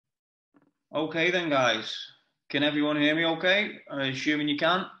Okay then, guys. Can everyone hear me okay? I'm assuming you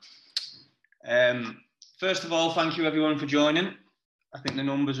can. First of all, thank you everyone for joining. I think the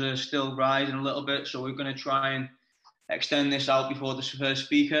numbers are still rising a little bit, so we're going to try and extend this out before the first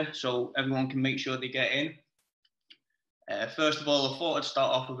speaker so everyone can make sure they get in. First of all, I thought I'd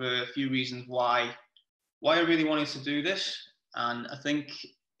start off with a few reasons why I really wanted to do this, and I think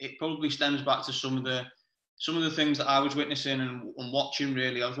it probably stems back to some of the things that I was witnessing and watching.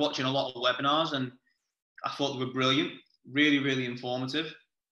 Really, I was watching a lot of webinars, and I thought they were brilliant, really, really informative.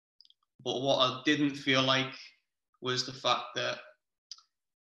 But what I didn't feel like was the fact that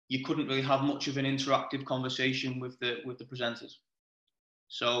you couldn't really have much of an interactive conversation with the presenters.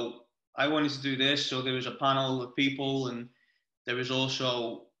 So I wanted to do this. So there was a panel of people, and there was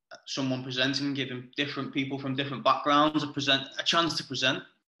also someone presenting, giving different people from different backgrounds a chance to present,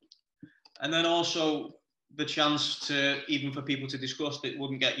 and then also the chance to even for people to discuss that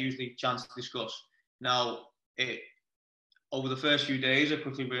wouldn't get usually a chance to discuss. Now, over the first few days, I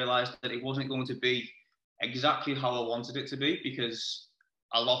quickly realised that it wasn't going to be exactly how I wanted it to be, because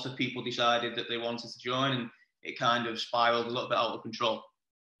a lot of people decided that they wanted to join, and it kind of spiraled a little bit out of control.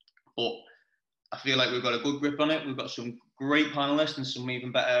 But I feel like we've got a good grip on it. We've got some great panelists and some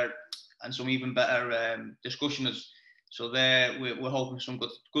even better discussioners. So we're hoping for some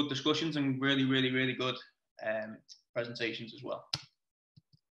good discussions and really, really, really good presentations as well.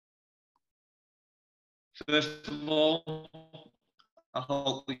 First of all, I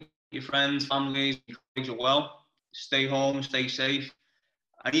hope that your friends, families, and colleagues are well. Stay home, stay safe,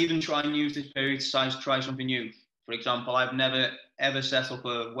 and even try and use this period to try something new. For example, I've never ever set up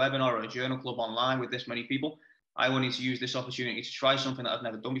a webinar or a journal club online with this many people. I wanted to use this opportunity to try something that I've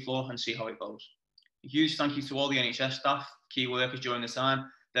never done before and see how it goes. A huge thank you to all the NHS staff, key workers during this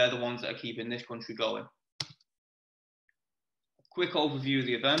time. They're the ones that are keeping this country going. A quick overview of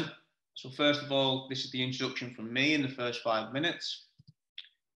the event. So first of all, this is the introduction from me in the first 5 minutes.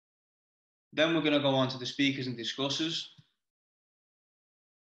 Then we're going to go on to the speakers and discussers.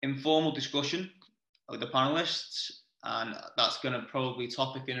 Informal discussion with the panelists, and that's going to probably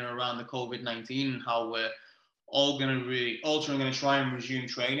topic in and around the COVID-19 and how we're all going to try and resume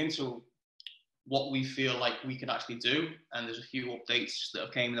training to what we feel like we can actually do. And there's a few updates that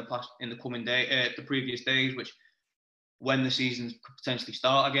have came in the previous days, which when the seasons could potentially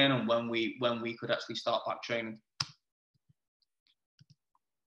start again, and when we could actually start back training.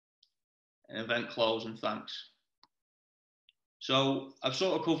 An event close and thanks. So I've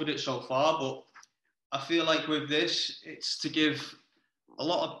sort of covered it so far, but I feel like with this, it's to give a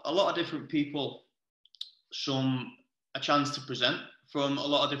lot of different people a chance to present from a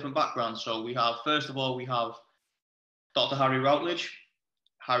lot of different backgrounds. So first of all, we have Dr. Harry Routledge.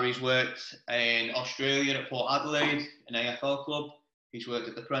 Harry's worked in Australia at Port Adelaide, an AFL club. He's worked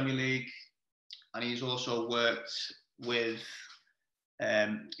at the Premier League, and he's also worked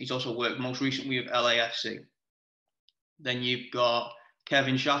most recently with LAFC. Then you've got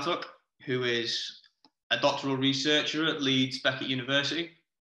Kevin Shattock, who is a doctoral researcher at Leeds Beckett University,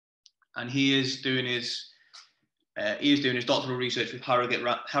 and he is doing his doctoral research with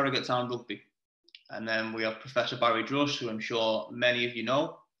Harrogate Town Rugby. And then we have Professor Barry Drust, who I'm sure many of you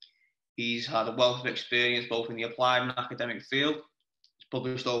know. He's had a wealth of experience both in the applied and academic field. He's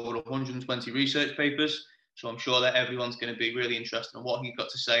published over 120 research papers, so I'm sure that everyone's going to be really interested in what he's got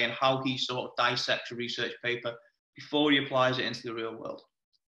to say and how he sort of dissects a research paper before he applies it into the real world.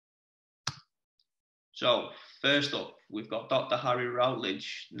 So first up, we've got Dr. Harry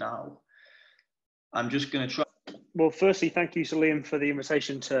Routledge. Now, I'm just going to try. Well, firstly, thank you, Sir Liam, for the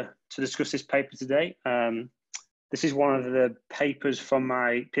invitation to discuss this paper today. This is one of the papers from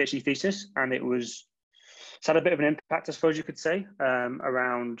my PhD thesis, and it's had a bit of an impact, I suppose you could say,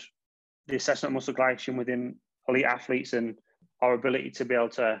 around the assessment of muscle glycogen within elite athletes and our ability to be able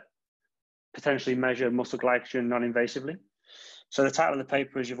to potentially measure muscle glycogen non-invasively. So the title of the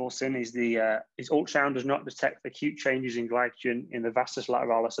paper, as you've all seen, is ultrasound does not detect acute changes in glycogen in the vastus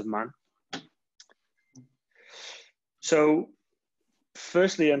lateralis of man. So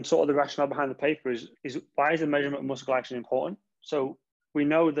firstly, and sort of the rationale behind the paper is why is the measurement of muscle glycogen important? So we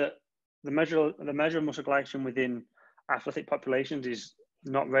know that the measure of muscle glycogen within athletic populations is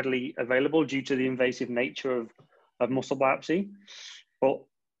not readily available due to the invasive nature of muscle biopsy. But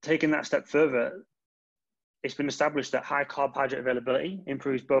taking that step further, it's been established that high carbohydrate availability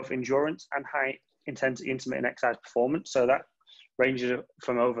improves both endurance and high intensity intermittent exercise performance. So that ranges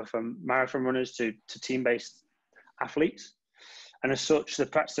from marathon runners to team-based athletes. And as such, the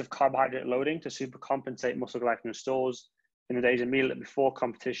practice of carbohydrate loading to supercompensate muscle glycogen stores in the days immediately before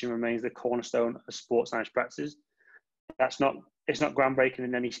competition remains the cornerstone of sports science practices. That's not it's not groundbreaking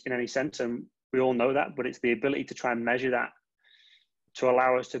in any sense, and we all know that, but it's the ability to try and measure that to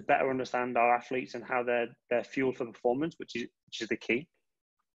allow us to better understand our athletes and how they're fueled for performance, which is the key.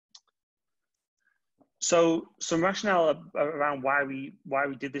 So some rationale around why we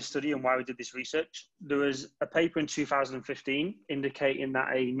did this study and why we did this research. There was a paper in 2015 indicating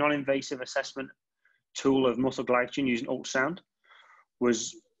that a non-invasive assessment tool of muscle glycogen using ultrasound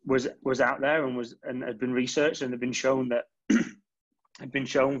was out there and had been researched and had been shown that had been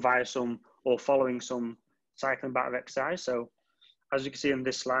shown via some or following some cycling bout of exercise. So as you can see on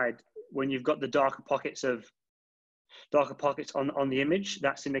this slide, when you've got the darker pockets on the image,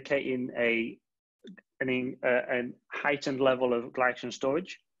 that's indicating a heightened level of glycogen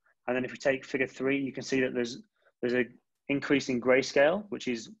storage. And then if we take figure 3, you can see that there's an increase in grayscale, which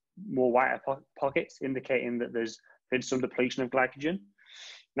is more whiter pockets, indicating that there's been some depletion of glycogen.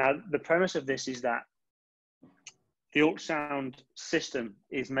 Now, the premise of this is that the ultrasound system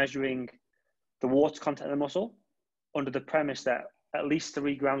is measuring the water content of the muscle under the premise that at least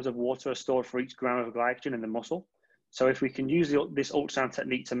 3 grams of water are stored for each gram of glycogen in the muscle. So if we can use this ultrasound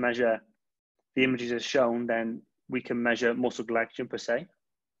technique to measure the images as shown, then we can measure muscle glycogen per se.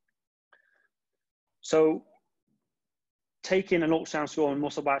 So taking an ultrasound score and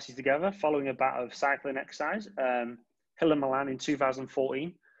muscle biopsies together following a bout of cycling exercise, Hill and Milan in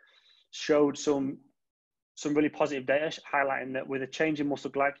 2014 showed some really positive data highlighting that with a change in muscle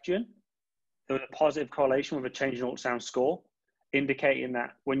glycogen, there was a positive correlation with a change in ultrasound score, indicating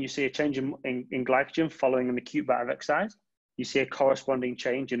that when you see a change in glycogen following an acute bout of exercise, you see a corresponding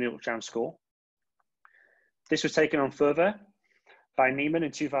change in the ultrasound score. This was taken on further by Neiman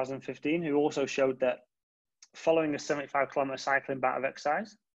in 2015, who also showed that following a 75-kilometer cycling bout of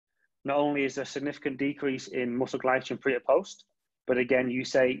exercise, not only is there a significant decrease in muscle glycogen pre or post, but again, you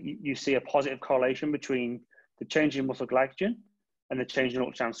see a positive correlation between the change in muscle glycogen and the change in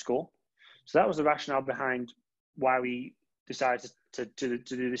ultrasound score. So that was the rationale behind why we decided to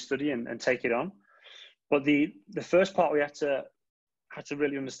do this study and take it on. But the first part we had to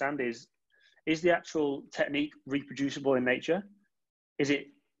really understand is the actual technique reproducible in nature? Is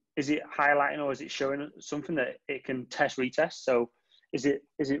it highlighting or is it showing something that it can retest? So is it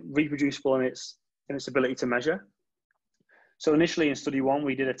reproducible in its ability to measure? So initially in study 1,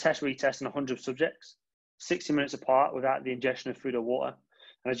 we did a retest on 100 subjects, 60 minutes apart without the ingestion of food or water.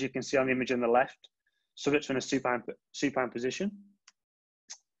 And as you can see on the image on the left, subjects were in a supine position.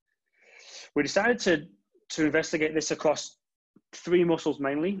 We decided to investigate this across 3 muscles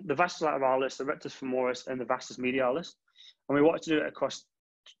mainly, the vastus lateralis, the rectus femoris, and the vastus medialis. And we wanted to do it across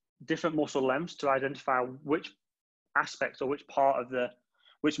different muscle lengths to identify which aspect or which part of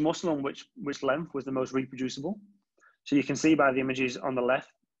which muscle and which length was the most reproducible. So you can see by the images on the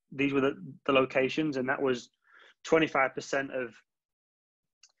left, these were the locations, and that was 25% of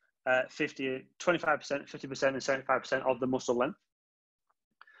 50%, 50%, and 75% of the muscle length.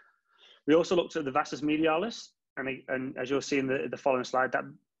 We also looked at the vastus medialis, and as you'll see in the following slide,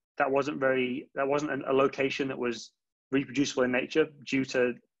 that wasn't a location that was reproducible in nature due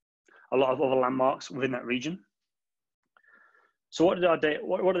to a lot of other landmarks within that region. So what did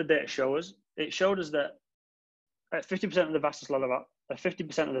the data show us? It showed us that at 50% of the vastus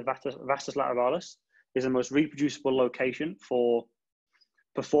lateralis is the most reproducible location for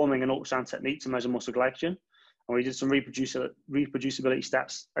performing an ultrasound technique to measure muscle glycogen. And we did some reproducibility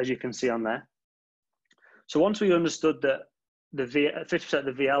stats, as you can see on there. So once we understood that 50% of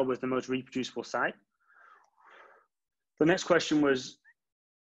the VL was the most reproducible site, the next question was,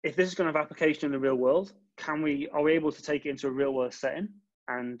 if this is going to have application in the real world, are we able to take it into a real world setting?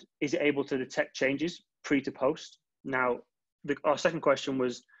 And is it able to detect changes pre to post? Now, our second question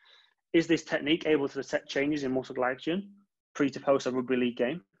was, is this technique able to detect changes in muscle glycogen pre to post a rugby league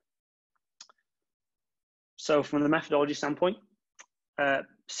game? So from the methodology standpoint,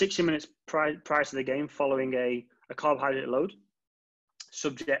 60 minutes prior to the game following a carbohydrate load,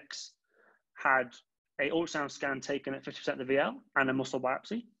 subjects had an ultrasound scan taken at 50% of the VL and a muscle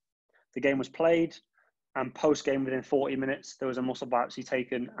biopsy. The game was played, and post-game within 40 minutes, there was a muscle biopsy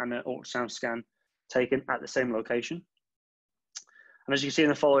taken and an ultrasound scan taken at the same location. And as you can see in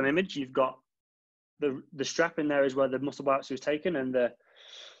the following image, you've got the strap in there is where the muscle biopsy was taken, and the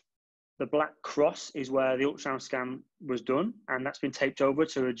black cross is where the ultrasound scan was done, and that's been taped over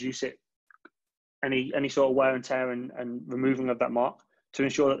to reduce any sort of wear and tear and removing of that mark to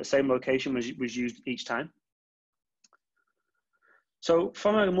ensure that the same location was used each time. So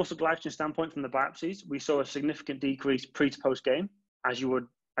from a muscle glycogen standpoint from the biopsies, we saw a significant decrease pre to post game, as you would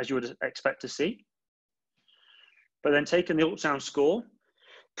expect to see. But then taking the ultrasound score,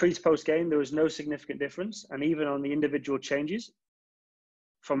 pre to post game, there was no significant difference. And even on the individual changes,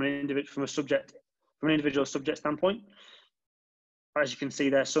 from an individual subject standpoint. As you can see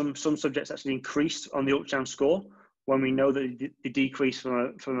there, some subjects actually increased on the ultrasound score when we know that they decrease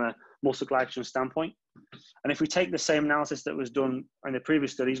from a muscle glycogen standpoint. And if we take the same analysis that was done in the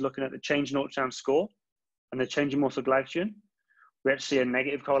previous studies, looking at the change in ultrasound score and the change in muscle glycogen, we actually see a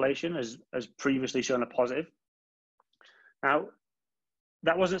negative correlation as previously shown a positive. Now,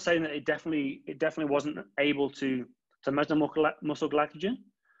 that wasn't saying that it definitely wasn't able to measure muscle glycogen,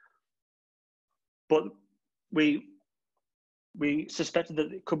 but we suspected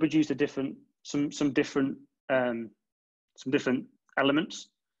that it could be due to some different elements.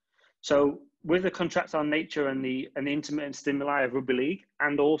 So with the contractile nature and the intermittent stimuli of rugby league,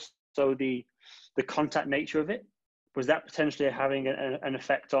 and also the contact nature of it, was that potentially having an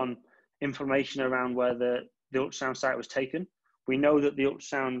effect on inflammation around where the ultrasound site was taken? We know that the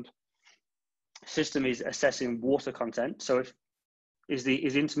ultrasound system is assessing water content. So is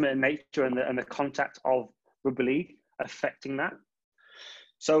intermittent nature and the contact of rugby league affecting that?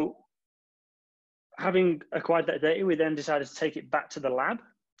 So having acquired that data, we then decided to take it back to the lab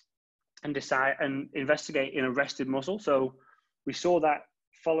and investigate in a rested muscle. So we saw that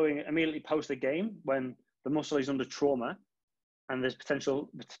following immediately post the game, when the muscle is under trauma and there's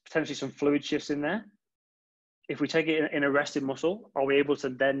potentially some fluid shifts in there. If we take it in a rested muscle, are we able to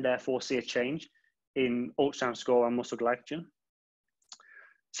then therefore see a change in ultrasound score and muscle glycogen?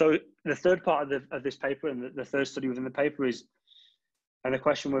 So the third part of this paper, and the third study within the paper is, and the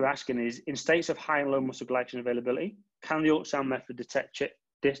question we're asking is, in states of high and low muscle glycogen availability, can the ultrasound method detect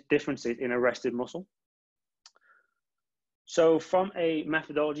differences in a rested muscle? So from a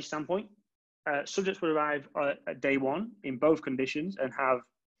methodology standpoint, subjects would arrive at day 1 in both conditions and have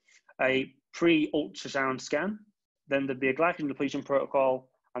a pre-ultrasound scan. Then there'd be a glycogen depletion protocol,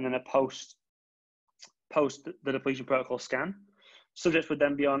 and then a post the depletion protocol scan. Subjects would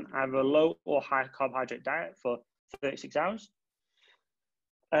then be on either a low or high carbohydrate diet for 36 hours.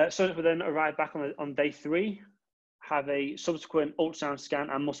 Subjects would then arrive back on day 3, have a subsequent ultrasound scan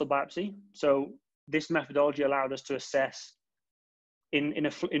and muscle biopsy. So this methodology allowed us to assess in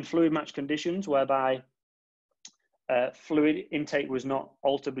fluid match conditions, whereby fluid intake was not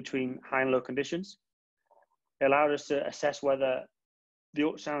altered between high and low conditions. It allowed us to assess whether the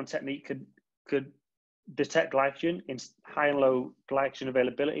ultrasound technique could detect glycogen in high and low glycogen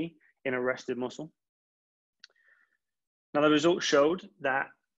availability in a rested muscle. Now, the results showed that,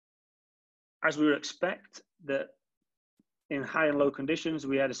 as we would expect, that in high and low conditions,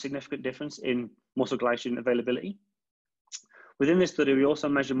 we had a significant difference in muscle glycogen availability. Within this study, we also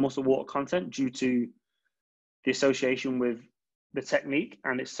measured muscle water content due to the association with the technique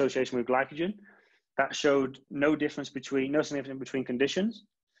and its association with glycogen. That showed no significance between conditions.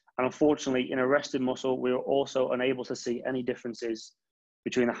 And unfortunately, in a rested muscle, we were also unable to see any differences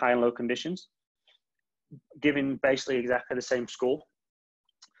between the high and low conditions, giving basically exactly the same score.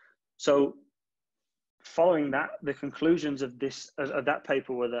 So following that, the conclusions of that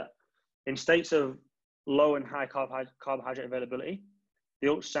paper were that in states of low and high carbohydrate availability, the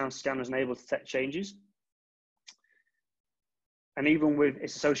ultrasound scan was unable to detect changes. And even with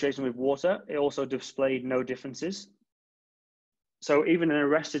its association with water, it also displayed no differences. So even in a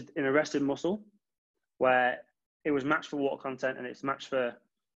rested muscle, where it was matched for water content and it's matched for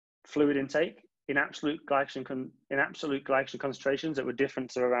fluid intake, in absolute glycogen concentrations that were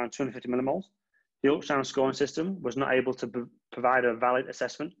different to around 250 millimoles, the ultrasound scoring system was not able to provide a valid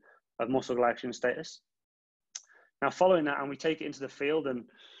assessment of muscle glycogen status. Now, following that, and we take it into the field and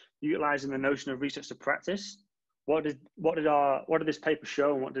utilizing the notion of research to practice, what did this paper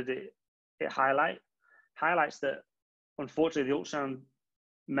show, and what did it highlight? Highlights that, unfortunately, the ultrasound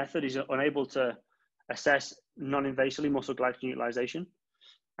method is unable to assess non-invasively muscle glycogen utilization.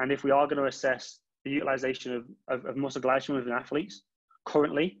 And if we are going to assess the utilization of muscle glycogen within athletes,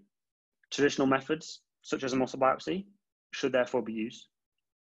 currently, traditional methods, such as a muscle biopsy, should therefore be used.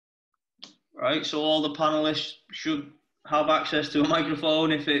 Right, so all the panelists should have access to a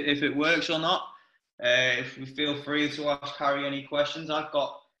microphone if it works or not. If you feel free to ask Harry any questions. I've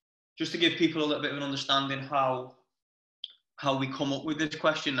got, just to give people a little bit of an understanding how we come up with this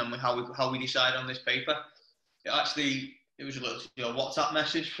question and how we decide on this paper. It was a little WhatsApp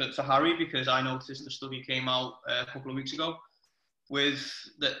message for Harry, because I noticed the study came out a couple of weeks ago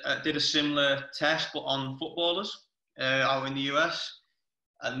did a similar test but on footballers out in the US,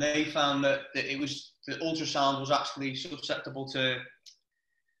 and they found that the ultrasound was actually susceptible to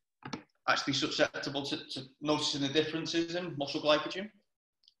noticing the differences in muscle glycogen.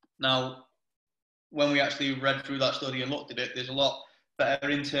 Now, when we actually read through that study and looked at it, there's a lot better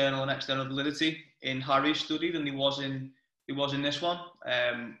internal and external validity in Harry's study than there was in he was in this one.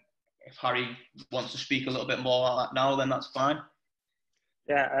 If Harry wants to speak a little bit more about that now, then that's fine.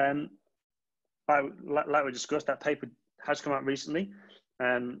 Yeah, like we discussed, that paper has come out recently.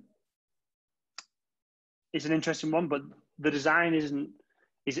 It's an interesting one, but the design is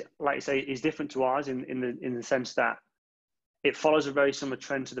like you say, is different to ours in the sense that it follows a very similar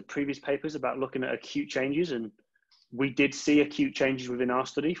trend to the previous papers about looking at acute changes, and we did see acute changes within our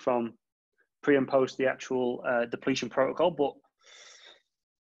study from pre and post the actual depletion protocol. But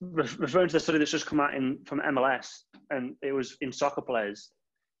referring to the study that's just come out from MLS, and it was in soccer players,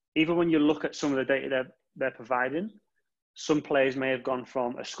 even when you look at some of the data they're providing, some players may have gone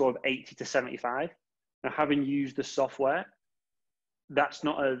from a score of 80 to 75. Now, having used the software, it's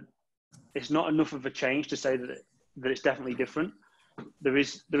not enough of a change to say that it's definitely different. There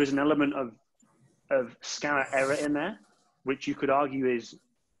is an element of scanner error in there, which you could argue is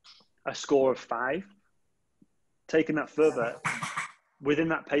a score of 5. Taking that further, within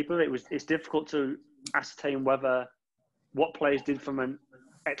that paper, it's difficult to ascertain what players did from an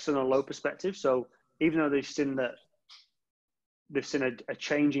external load perspective. So even though they've seen a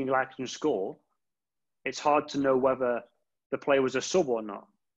changing glycogen score, it's hard to know whether the player was a sub or not.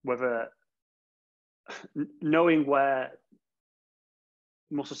 Whether knowing where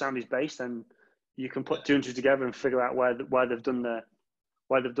muscle sound is based, and you can put 2 and 2 together and figure out where they've done the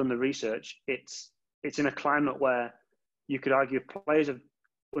research. It's in a climate where you could argue if players have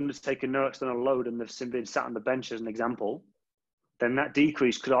undertaken no external load and they've been sat on the bench as an example, then that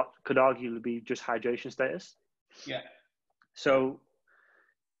decrease could arguably be just hydration status. Yeah. So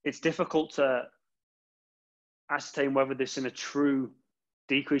it's difficult to ascertain whether this is a true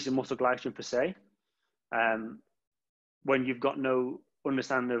decrease in muscle glycogen per se, when you've got no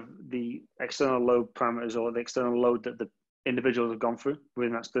understanding of the external load parameters or the external load that the individuals have gone through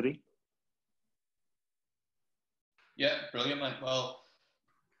within that study. Yeah, brilliant, mate. Well,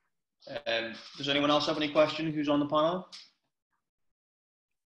 does anyone else have any questions who's on the panel?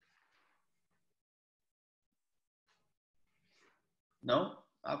 No?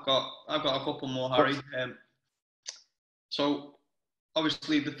 I've got a couple more, Harry. So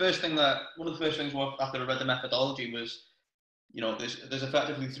obviously one of the first things after I read the methodology was, there's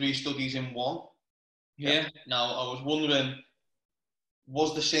effectively 3 studies in one here. Yeah. Now I was wondering,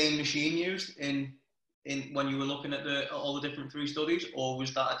 was the same machine used in when you were looking at all the different 3 studies, or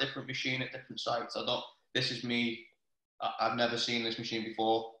was that a different machine at different sites? This is me. I've never seen this machine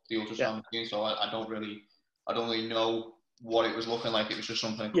before, the ultrasound machine, so I don't really know what it was looking like. It was just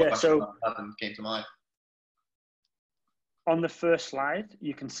something that came to mind. On the first slide,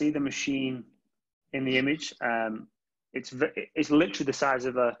 you can see the machine in the image. It's literally the size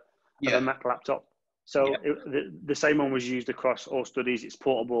of a Mac laptop. So the same one was used across all studies. It's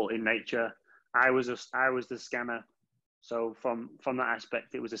portable in nature. I was the scanner, so from that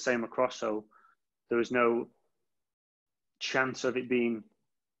aspect, it was the same across. So there was no chance of it being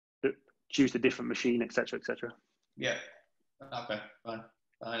choose a different machine, etc., etc. Yeah. Okay. Fine.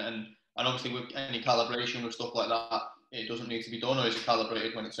 And obviously with any calibration with stuff like that, it doesn't need to be done, or is it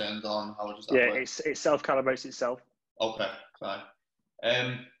calibrated when it turns on? How does that work? It self-calibrates itself. Okay. Fine.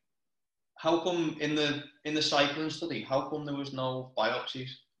 How come in the cycling study? How come there was no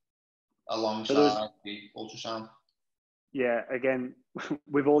biopsies alongside the ultrasound? Yeah, again,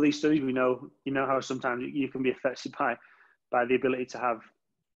 with all these studies, you know how sometimes you can be affected by the ability to have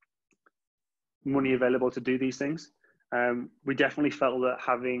money available to do these things. We definitely felt that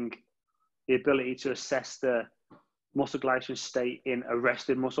having the ability to assess the muscle glycogen state in a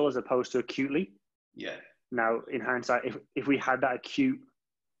rested muscle as opposed to acutely. Yeah. Now, in hindsight, if we had that acute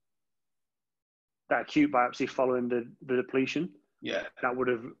biopsy following the depletion, that would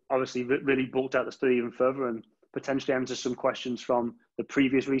have obviously really bulked out the study even further and potentially answered some questions from the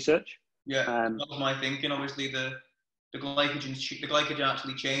previous research. Yeah, that was my thinking. Obviously, the glycogen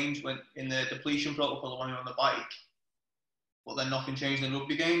actually changed when in the depletion protocol when you're on the bike, but then nothing changed in the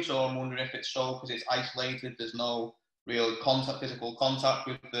rugby game. So I'm wondering if it's so because it's isolated. There's no real physical contact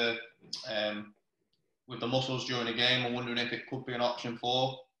with the muscles during a game. I'm wondering if it could be an option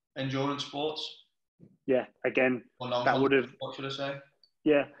for endurance sports. Yeah, again, that would have. What should I say?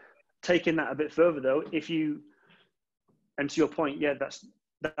 Yeah, taking that a bit further though, and to your point,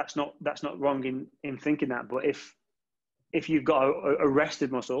 that's not wrong in thinking that. But if you've got a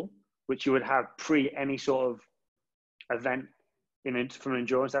rested muscle, which you would have pre any sort of event from an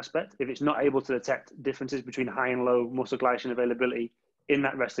endurance aspect, if it's not able to detect differences between high and low muscle glycogen availability in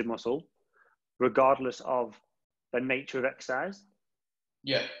that rested muscle, regardless of the nature of exercise.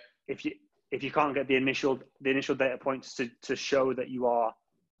 Yeah. If you can't get the initial data points to show that you are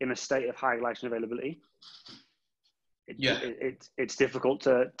in a state of high glycogen availability, Yeah. It's difficult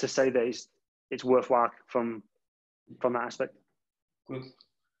to say that it's worthwhile from that aspect. Good.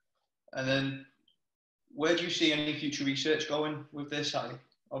 And then, where do you see any future research going with this?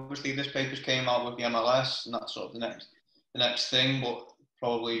 Obviously, this paper's came out with the MLS, and that's sort of the next thing, but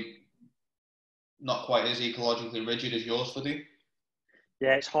probably not quite as ecologically rigid as your study.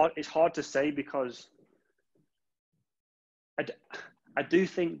 Yeah, it's hard to say, because I do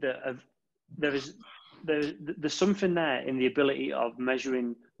think that there's something there in the ability of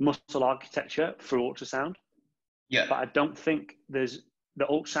measuring muscle architecture through ultrasound. Yeah. But I don't think the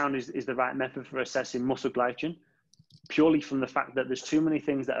ultrasound is the right method for assessing muscle glycogen, purely from the fact that there's too many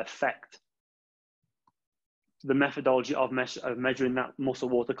things that affect the methodology of measuring that muscle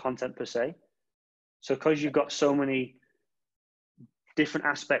water content per se. So because you've got so many different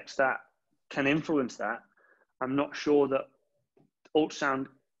aspects that can influence that, I'm not sure that ultrasound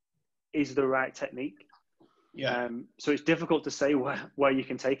is the right technique. Yeah. So it's difficult to say where you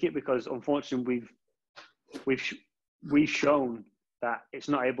can take it, because unfortunately we've shown that it's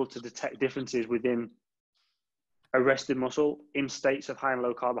not able to detect differences within a rested muscle in states of high and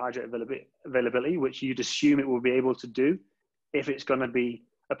low carbohydrate availability, which you'd assume it will be able to do if it's going to be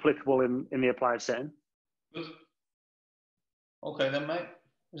applicable in the applied setting. Good. Okay then, mate.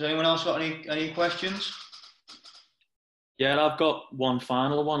 Has anyone else got any questions? Yeah, I've got one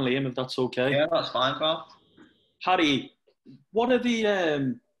final one, Liam, if that's okay. Yeah, that's fine, Carl. Harry, what are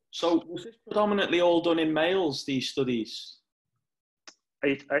the so was this predominantly all done in males, these studies?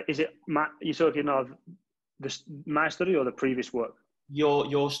 Is it you're talking of my study or the previous work?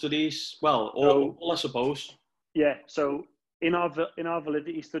 Your studies, well, all I suppose. Yeah. So in our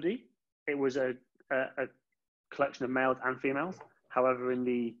validity study, it was a collection of males and females. However, in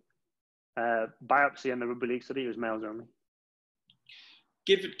the biopsy and the rugby league study, it was males only.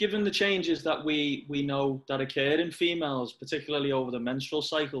 Given the changes that we know that occur in females, particularly over the menstrual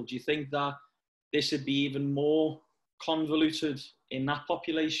cycle, do you think that this would be even more convoluted in that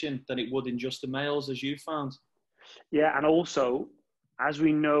population than it would in just the males, as you found? Yeah, and also, as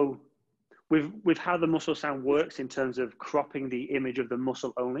we know, with how the muscle sound works in terms of cropping the image of the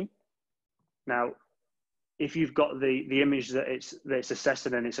muscle only. Now, if you've got the image that it's assessed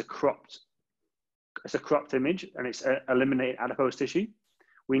and it's a cropped image and it's eliminated adipose tissue,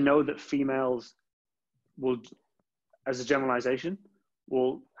 we know that females will, as a generalization,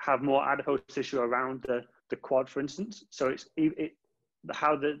 will have more adipose tissue around the quad, for instance. So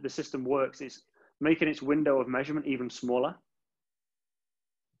how the system works is making its window of measurement even smaller.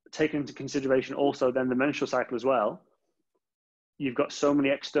 Taking into consideration also then the menstrual cycle as well, you've got so many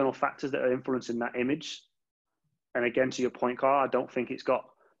external factors that are influencing that image. And again, to your point, Carl, I don't think it's got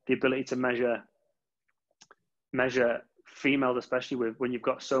the ability to measure females, especially when you've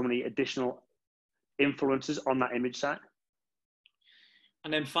got so many additional influences on that image site.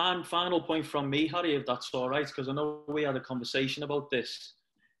 And then final point from me, Harry, if that's all right, because I know we had a conversation about this.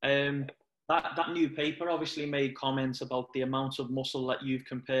 That new paper obviously made comments about the amount of muscle that you've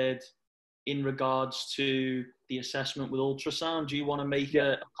compared in regards to the assessment with ultrasound. Do you want to make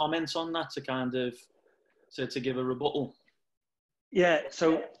a comment on that to kind of to give a rebuttal? Yeah.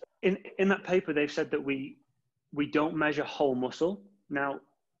 So in that paper, they've said that we don't measure whole muscle. Now,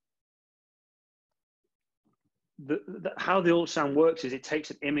 how the ultrasound works is it takes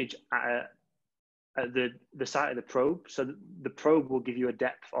an image at the site of the probe. So the probe will give you a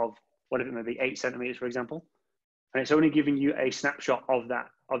depth of whatever it may be, 8 centimeters, for example, and it's only giving you a snapshot of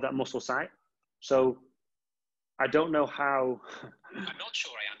that muscle site. So I don't know how. I'm not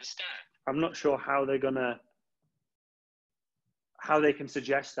sure I understand. I'm not sure how they can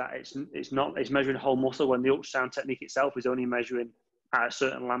suggest that it's measuring whole muscle when the ultrasound technique itself is only measuring at a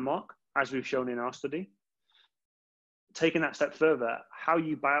certain landmark, as we've shown in our study. Taking that step further, how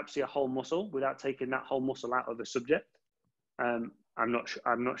you biopsy a whole muscle without taking that whole muscle out of the subject, I'm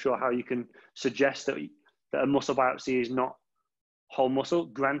not sure how you can suggest that a muscle biopsy is not whole muscle.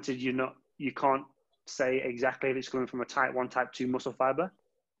 Granted, you can't say exactly if it's coming from a type 1, type 2 muscle fiber.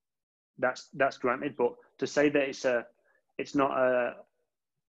 That's granted, but to say that it's not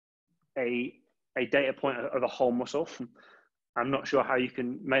a data point of a whole muscle, I'm not sure how you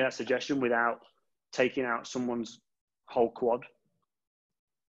can make that suggestion without taking out someone's whole quad.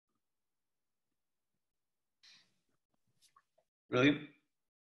 Brilliant.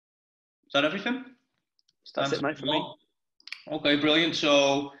 Is that everything? That's it, mate, for me. Okay, brilliant.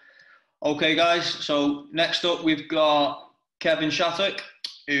 So, okay, guys. So next up, we've got Kevin Shattock,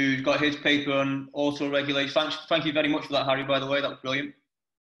 who's got his paper on auto-regulation. Thank you very much for that, Harry, by the way. That was brilliant.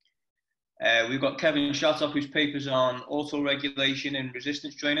 We've got Kevin Shattock, whose paper's on auto-regulation in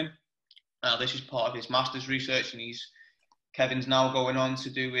resistance training. This is part of his master's research, and Kevin's now going on to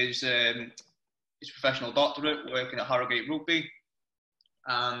do his professional doctorate, working at Harrogate Rugby,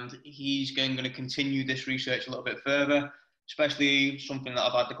 and he's going to continue this research a little bit further, especially something that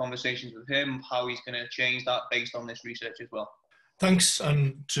I've had the conversations with him, how he's going to change that based on this research as well. Thanks,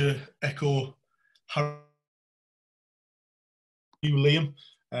 and to echo you, Liam,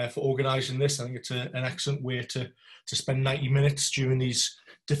 for organising this. I think it's an excellent way to spend 90 minutes during these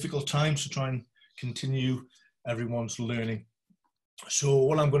difficult times to try and continue everyone's learning. So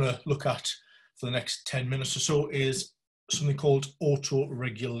what I'm going to look at for the next 10 minutes or so is something called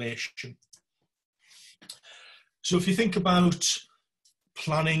auto-regulation. So if you think about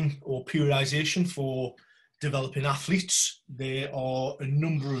planning or periodisation for developing athletes, there are a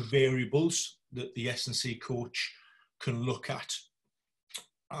number of variables that the S&C coach can look at.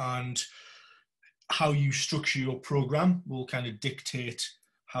 And how you structure your program will kind of dictate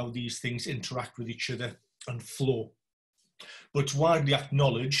how these things interact with each other and flow. But it's widely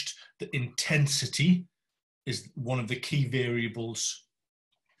acknowledged that intensity is one of the key variables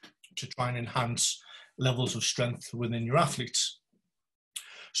to try and enhance levels of strength within your athletes.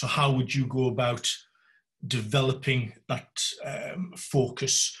 So how would you go about developing that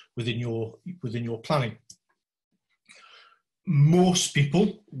focus within your planning? Most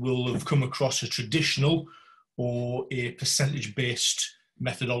people will have come across a traditional or a percentage-based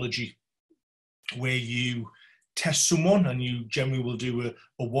methodology where you test someone and you generally will do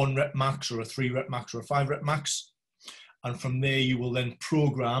a 1 rep max or a 3 rep max or a 5 rep max. And from there you will then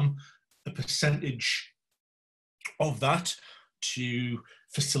program a percentage of that to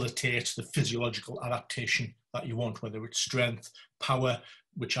facilitate the physiological adaptation that you want, whether it's strength, power,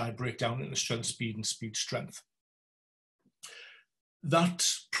 which I break down into strength, speed, and speed strength. That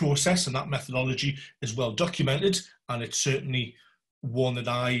process and that methodology is well documented, and it's certainly one that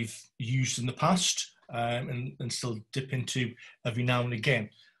I've used in the past and still dip into every now and again.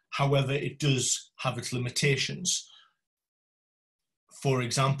 However, it does have its limitations. For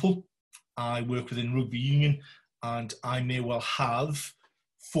example, I work within rugby union, and I may well have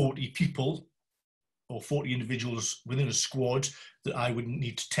 40 people or 40 individuals within a squad that I would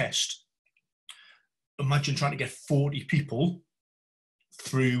need to test. Imagine trying to get 40 people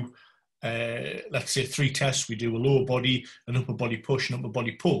through, let's say, 3 tests. We do a lower body, an upper body push, and upper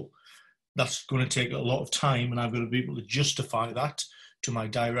body pull. That's going to take a lot of time, and I've got to be able to justify that to my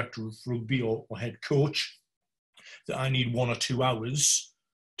director of rugby or head coach that I need 1 or 2 hours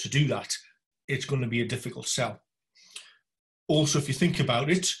to do that. It's going to be a difficult sell. Also, if you think about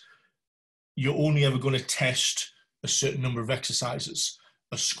it, you're only ever going to test a certain number of exercises,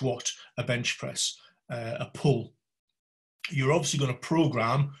 a squat, a bench press, a pull. You're obviously going to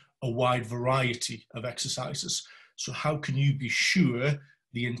program a wide variety of exercises. So how can you be sure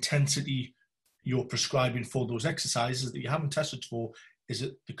the intensity you're prescribing for those exercises that you haven't tested for is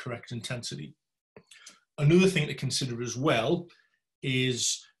at the correct intensity? Another thing to consider as well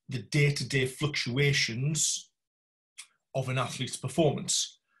is the day-to-day fluctuations of an athlete's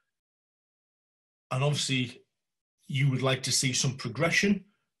performance. And obviously, you would like to see some progression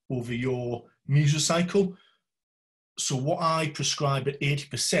over your mesocycle. So what I prescribe at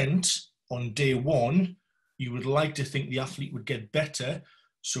 80% on day 1, you would like to think the athlete would get better.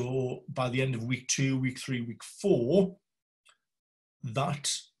 So by the end of week 2, week 3, week 4,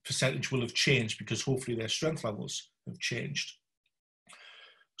 that percentage will have changed because hopefully their strength levels have changed.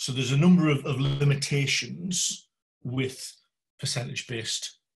 So there's a number of limitations with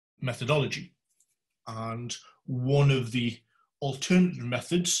percentage-based methodology. And one of the alternative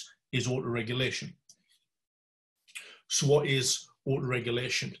methods is auto-regulation. So what is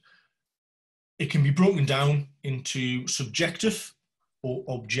auto-regulation? It can be broken down into subjective or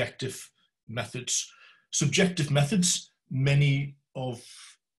objective methods. Subjective methods, many of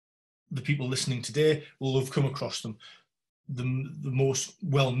the people listening today will have come across them. The most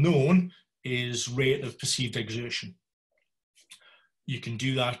well-known is rate of perceived exertion. You can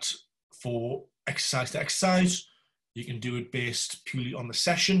do that for exercise to exercise. You can do it based purely on the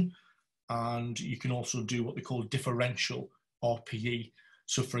session, and you can also do what they call differential RPE.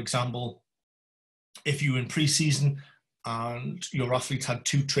 So for example, if you were in pre-season and your athlete had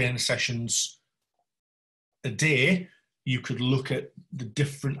 2 training sessions a day, you could look at the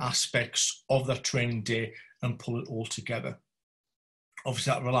different aspects of that training day and pull it all together.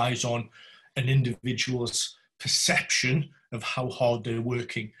 Obviously, that relies on an individual's perception of how hard they're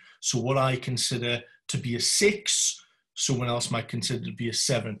working. So what I consider to be a 6, someone else might consider to be a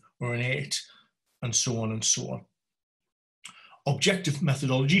 7 or an 8, and so on and so on. Objective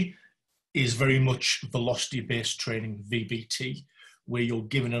methodology is very much velocity-based training, VBT, where you're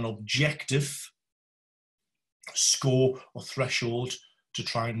given an objective score or threshold to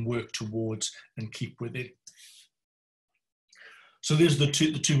try and work towards and keep within. So there's the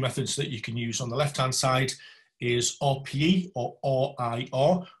two methods that you can use. On the left-hand side is RPE or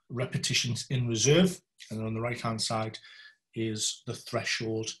RIR, repetitions in reserve. And on the right-hand side is the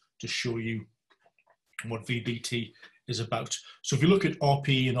threshold to show you what VBT is about. So if you look at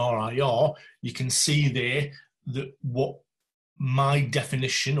RPE and RIR, you can see there that what my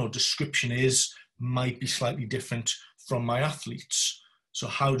definition or description is might be slightly different from my athletes. So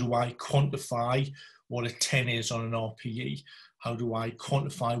how do I quantify what a 10 is on an RPE? How do I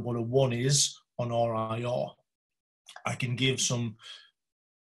quantify what a 1 is on RIR? I can give some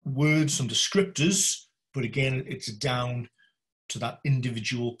words, some descriptors, but again, it's down to that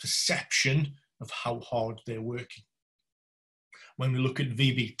individual perception of how hard they're working. When we look at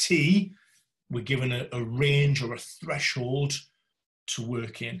VBT, we're given a range or a threshold to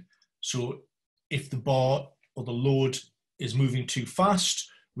work in. So if the bar or the load is moving too fast,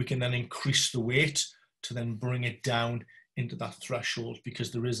 we can then increase the weight to then bring it down into that threshold,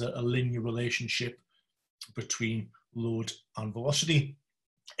 because there is a linear relationship between load and velocity.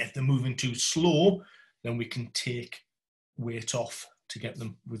 If they're moving too slow, then we can take weight off to get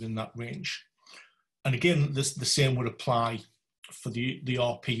them within that range. And again, the same would apply for the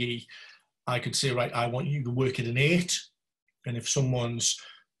RPE. I could say, right, I want you to work at an 8, and if someone's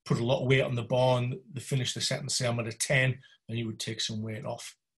put a lot of weight on the bar and they finish the set and say I'm at a 10, then you would take some weight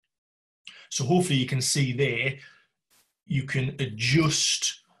off. So hopefully you can see there, you can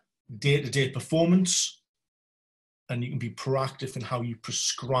adjust day-to-day performance, and you can be proactive in how you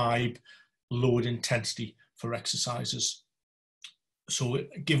prescribe load intensity for exercises. So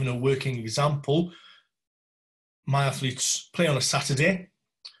given a working example, my athletes play on a Saturday.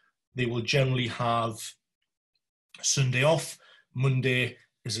 They will generally have Sunday off. Monday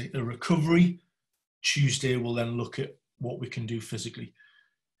is a recovery. Tuesday we'll then look at what we can do physically.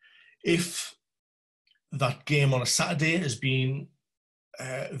 If that game on a Saturday has been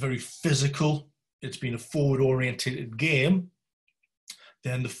very physical, it's been a forward-orientated game,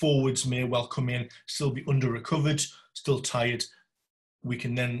 then the forwards may well come in, still be under-recovered, still tired. We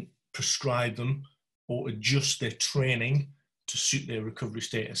can then prescribe them or adjust their training to suit their recovery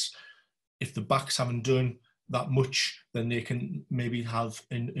status. If the backs haven't done that much, then they can maybe have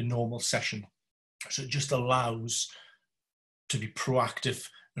a normal session. So it just allows to be proactive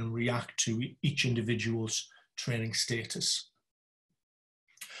and react to each individual's training status.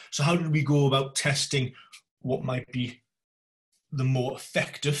 So how did we go about testing what might be the more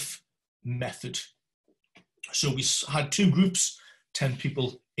effective method? So we had 2 groups, 10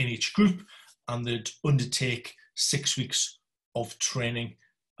 people in each group, and they'd undertake 6 weeks of training,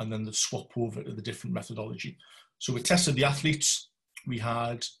 and then they'd swap over to the different methodology. So we tested the athletes. We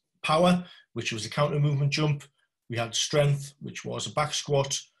had power, which was a counter movement jump. We had strength, which was a back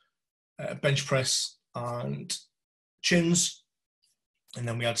squat, bench press and chins. And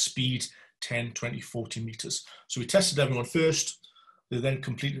then we had speed, 10, 20, 40 meters. So we tested everyone first. They then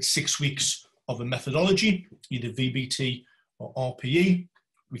completed 6 weeks of a methodology, either VBT or RPE.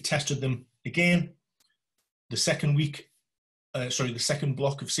 We tested them again. The second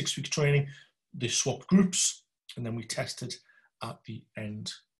block of 6 weeks training, they swapped groups, and then we tested at the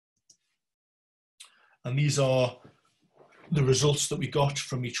end. And these are the results that we got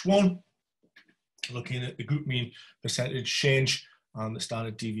from each one, looking at the group mean percentage change and the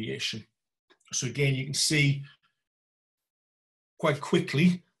standard deviation. So again, you can see quite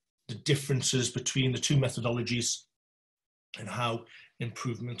quickly the differences between the 2 methodologies and how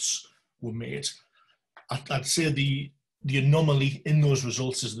improvements were made. I'd say the anomaly in those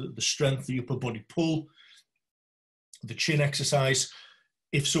results is the strength, the upper body pull, the chin exercise.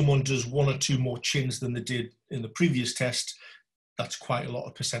 If someone does 1 or 2 more chins than they did in the previous test, that's quite a lot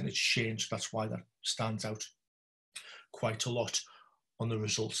of percentage change. That's why that stands out quite a lot on the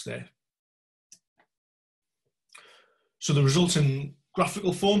results there. So the results in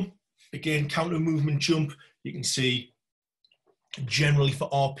graphical form, again, counter movement jump, you can see generally for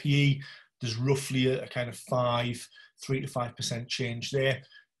RPE, there's roughly a kind of 3 to 5% change there.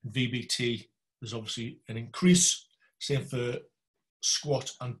 VBT, there's obviously an increase. Same for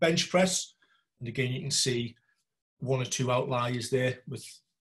squat and bench press. And again, you can see 1 or 2 outliers there with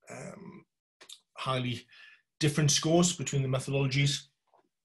highly different scores between the methodologies.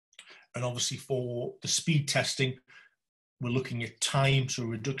 And obviously for the speed testing, we're looking at time, so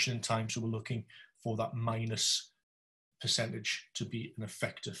reduction in time. So we're looking for that minus percentage to be an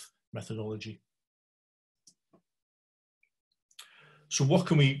effective methodology. So what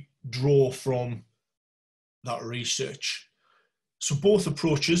can we draw from that research? So both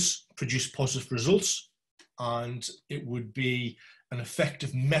approaches produce positive results, and it would be an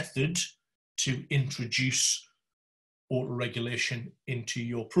effective method to introduce auto-regulation into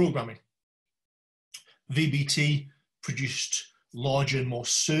your programming. VBT produced larger and more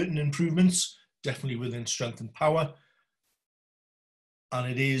certain improvements, definitely within strength and power,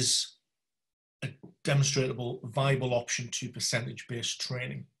 and it is a demonstrable, viable option to percentage-based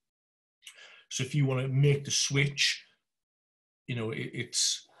training. So if you want to make the switch, you know,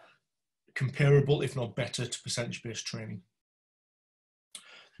 it's comparable, if not better, to percentage-based training.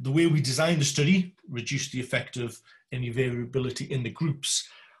 The way we designed the study reduced the effect of any variability in the groups.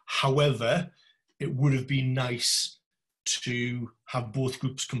 However, it would have been nice to have both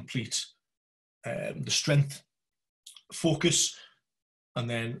groups complete the strength focus and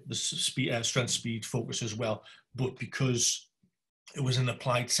then the strength speed focus as well. But because it was an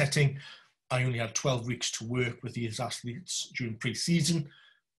applied setting, I only had 12 weeks to work with these athletes during pre-season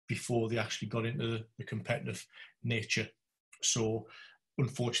before they actually got into the competitive nature. So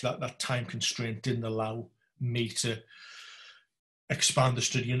unfortunately, that time constraint didn't allow me to expand the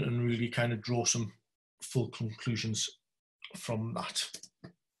study and really kind of draw some full conclusions from that.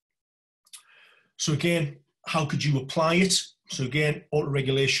 So again, how could you apply it? So again,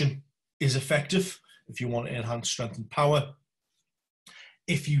 auto-regulation is effective if you want to enhance strength and power.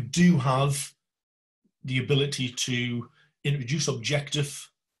 If you do have the ability to introduce objective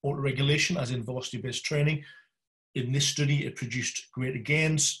auto-regulation, as in velocity-based training, in this study, it produced greater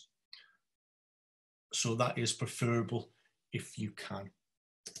gains. So that is preferable if you can.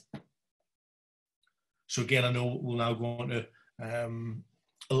 So again, I know we'll now go on to a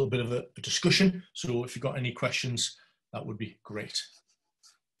little bit of a discussion. So if you've got any questions, that would be great.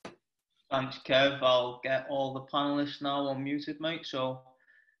 Thanks, Kev. I'll get all the panelists now unmuted, mate. So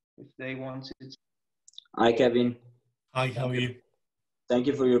if they wanted. Hi, Kevin. Hi, how are you? Thank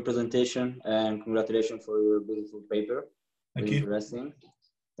you for your presentation and congratulations for your beautiful paper. Thank you. Interesting.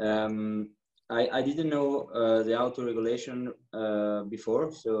 I didn't know the auto-regulation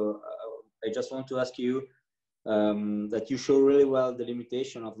before, so I just want to ask you that you show really well the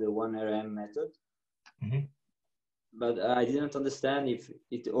limitation of the 1RM method. Mm-hmm. But I didn't understand if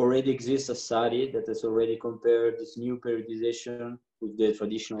it already exists a study that has already compared this new periodization with the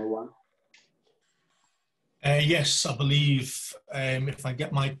traditional one. Yes, I believe, if I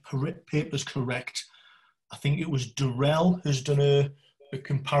get my papers correct, I think it was Durrell who's done a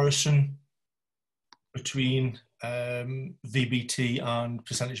comparison between VBT and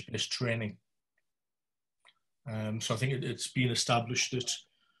percentage-based training. So I think it's been established that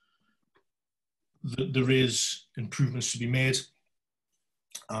there is improvements to be made,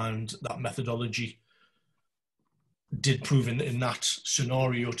 and that methodology did prove in that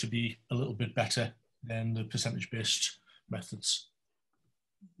scenario to be a little bit better than the percentage-based methods.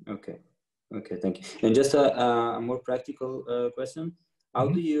 Okay, thank you. And just a more practical question. How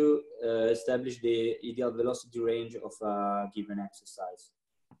do you establish the ideal velocity range of a given exercise?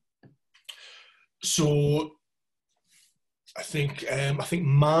 So I think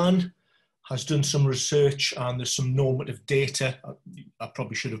Mann has done some research, and there's some normative data. I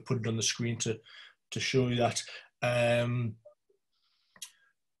probably should have put it on the screen to show you that. And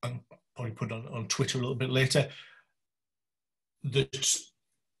probably put it on Twitter a little bit later. That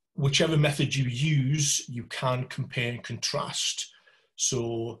whichever method you use, you can compare and contrast.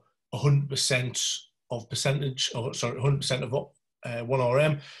 So 100% of percentage, or sorry, 100% of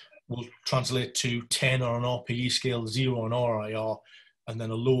 1RM will translate to 10 on an RPE scale, 0 on RIR, and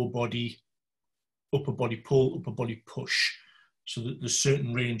then a lower body, upper body pull, upper body push. So that there's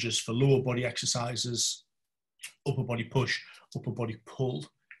certain ranges for lower body exercises, upper body push, upper body pull,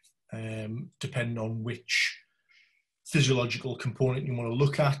 depending on which physiological component you want to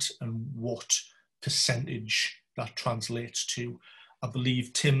look at and what percentage that translates to. I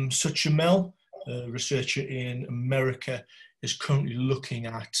believe Tim Suchamel, a researcher in America, is currently looking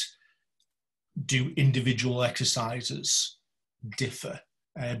at, do individual exercises differ?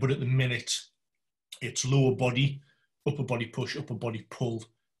 But at the minute, it's lower body, upper body push, upper body pull,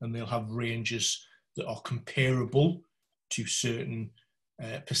 and they'll have ranges that are comparable to certain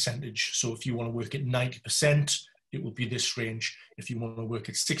percentage. So if you want to work at 90%, it will be this range. If you want to work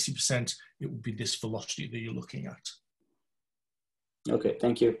at 60%, it will be this velocity that you're looking at. Okay,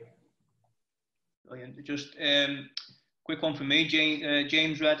 thank you. Just quick one for me.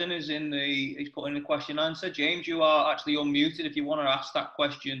 James Redden is he's put in the question answer. James, you are actually unmuted. If you want to ask that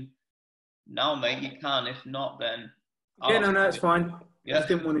question now, mate, you can. If not, then yeah, no, it's fine. Yeah. I just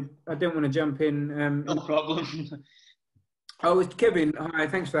didn't want to jump in. No problem. Kevin. Hi,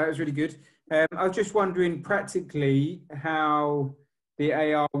 thanks for that. It was really good. I was just wondering practically how the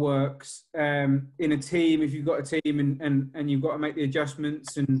AR works in a team. If you've got a team and you've got to make the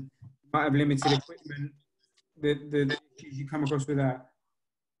adjustments and you might have limited equipment, the issues you come across with that.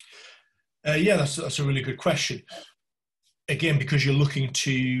 Yeah, that's a really good question. Again, because you're looking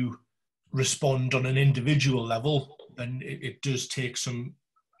to respond on an individual level, then it does take a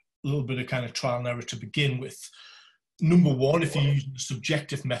little bit of kind of trial and error to begin with. Number one, if you're using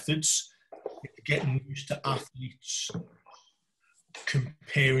subjective methods, it's getting used to athletes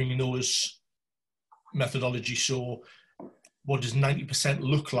comparing those methodologies. So what does 90%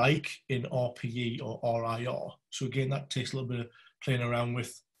 look like in RPE or RIR? So again, that takes a little bit of playing around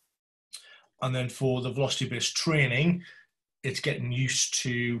with. And then for the velocity-based training, it's getting used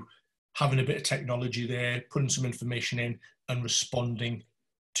to having a bit of technology there, putting some information in and responding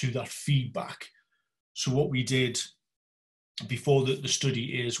to that feedback. So what we did before the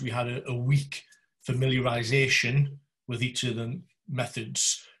study is we had a week familiarization with each of the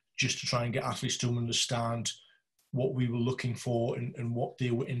methods just to try and get athletes to understand what we were looking for and what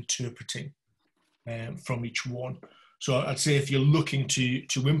they were interpreting from each one. So I'd say if you're looking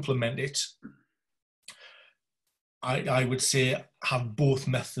to implement it, I would say have both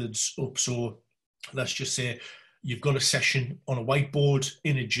methods up. So let's just say you've got a session on a whiteboard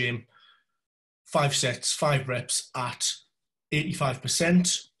in a gym, 5 sets, 5 reps at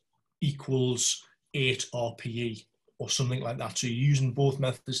 85% equals 8 RPE or something like that. So you're using both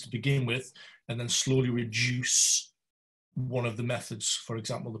methods to begin with and then slowly reduce one of the methods, for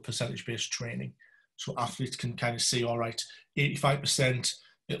example, the percentage-based training. So athletes can kind of see, all right, 85%,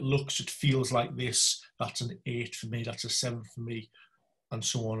 it feels like this, that's an 8 for me, that's a 7 for me, and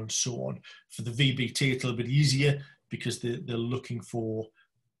so on and so on. For the VBT, it's a little bit easier because they're looking for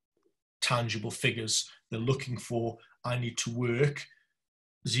tangible figures. They're looking for, I need to work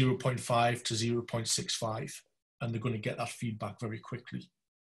 0.5 to 0.65, and they're going to get that feedback very quickly.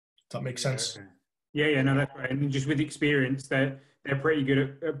 Does that make sense? Okay. Yeah, no, that's right. And just with experience, they're pretty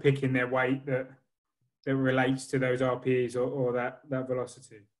good at picking their weight that relates to those RPEs or that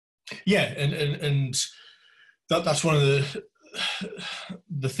velocity. Yeah, and that's one of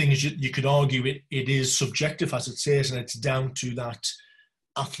the things you could argue it is subjective, as it says, and it's down to that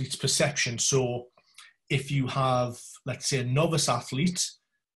athlete's perception. So if you have, let's say, a novice athlete,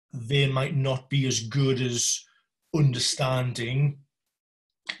 they might not be as good as understanding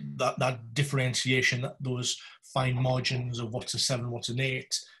that differentiation, those fine margins of what's a 7, what's an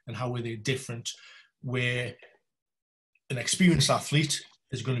 8, and how are they different, where an experienced athlete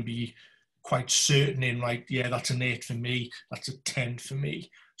is going to be quite certain in, like, yeah, that's an 8 for me, that's a 10 for me.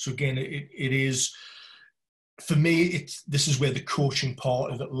 So again, it is, for me, this is where the coaching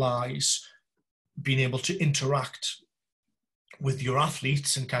part of it lies, being able to interact with your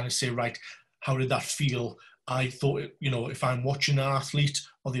athletes and kind of say, right, how did that feel? I thought, if I'm watching an athlete,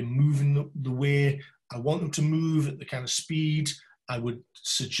 are they moving the way I want them to move at the kind of speed I would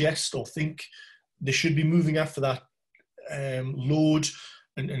suggest or think they should be moving at for that load,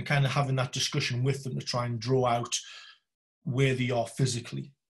 and kind of having that discussion with them to try and draw out where they are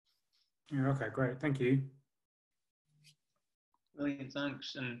physically. Yeah, okay, great. Thank you. Brilliant,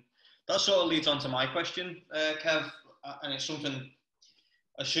 thanks. And that sort of leads on to my question, Kev, and it's something,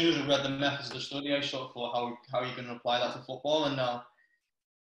 as soon as I read the methods of the study, I sort of thought, how are you going to apply that to football? And now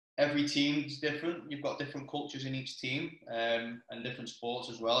every team is different. You've got different cultures in each team, and different sports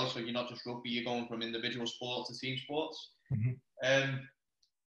as well. So you're not just rugby, you're going from individual sports to team sports. Mm-hmm.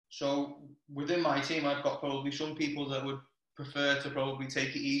 So within my team, I've got probably some people that would prefer to probably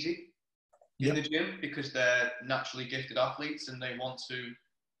take it easy in the gym because they're naturally gifted athletes and they want to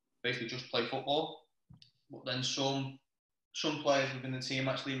basically just play football. But then some players within the team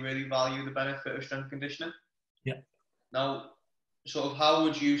actually really value the benefit of strength conditioning. Yeah. Now, sort of how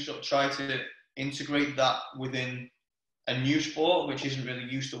would you sort of try to integrate that within a new sport which isn't really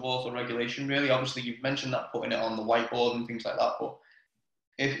used to auto regulation, really? Obviously, you've mentioned that putting it on the whiteboard and things like that, but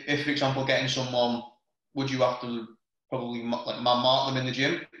if for example, getting someone, would you have to probably mark them in the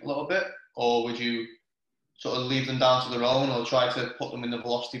gym a little bit, or would you sort of leave them down to their own, or try to put them in the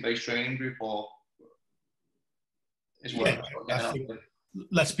velocity-based training group, or is what I think,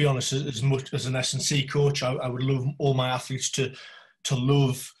 let's be honest, as much as an S&C coach, I would love all my athletes to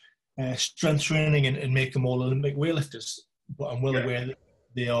love strength training and make them all Olympic weightlifters. But I'm well aware that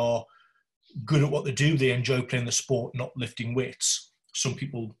they are good at what they do. They enjoy playing the sport, not lifting weights. Some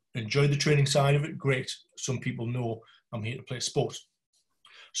people enjoy the training side of it, great. Some people know I'm here to play sport.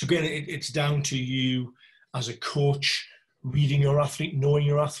 So again, it's down to you as a coach, reading your athlete, knowing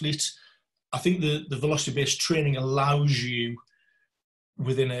your athlete. I think the velocity-based training allows you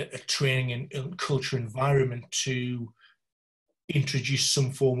within a training and culture environment to introduce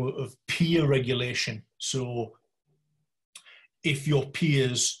some form of peer regulation. So if your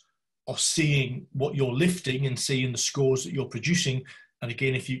peers are seeing what you're lifting and seeing the scores that you're producing, and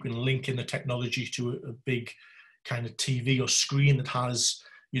again, if you can link in the technology to a big kind of TV or screen that has,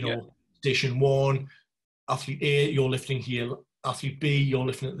 you know, station 1, athlete A, you're lifting here, athlete B, you're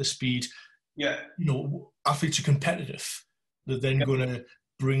lifting at this speed. Yeah. You know, athletes are competitive. They're then going to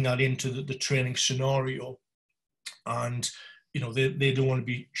bring that into the training scenario, and you know they don't want to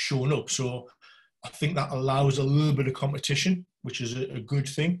be shown up. So I think that allows a little bit of competition, which is a good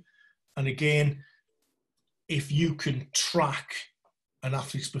thing. And again, if you can track an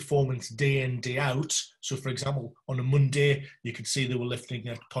athlete's performance day in, day out, so for example, on a Monday, you can see they were lifting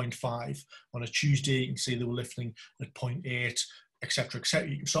at 0.5. On a Tuesday, you can see they were lifting at 0.8, etc., etc.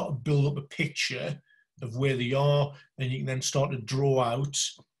 You can sort of build up a picture of where they are, and you can then start to draw out,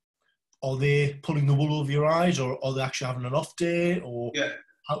 are they pulling the wool over your eyes, or are they actually having an off day, or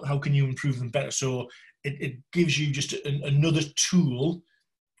how can you improve them better? So it gives you just another tool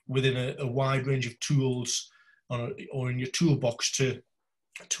within a wide range of tools or in your toolbox to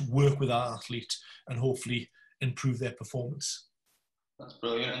work with our athlete and hopefully improve their performance. That's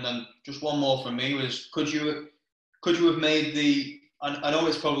brilliant. And then just one more from me was, could you have made I know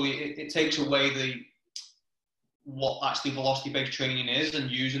it's probably, it takes away what actually velocity-based training is and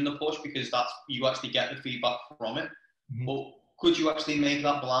using the push, because you actually get the feedback from it. Mm-hmm. But could you actually make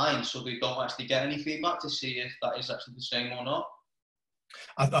that blind so they don't actually get any feedback to see if that is actually the same or not?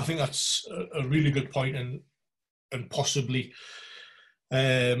 I think that's a really good point, and possibly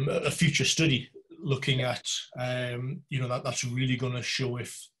a future study looking at, you know, that's really going to show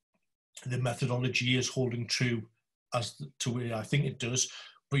if the methodology is holding true as to where I think it does.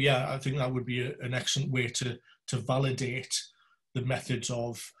 But yeah, I think that would be an excellent way to validate the methods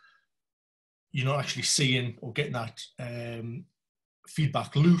of, you're not actually seeing or getting that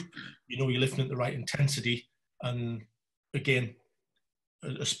feedback loop. You know, you're lifting at the right intensity, and again,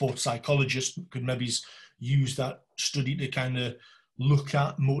 a sports psychologist could maybe use that study to kind of look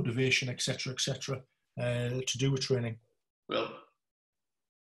at motivation, etc., to do with training. Well,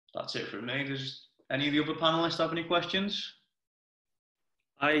 that's it for me. Does any of the other panelists have any questions?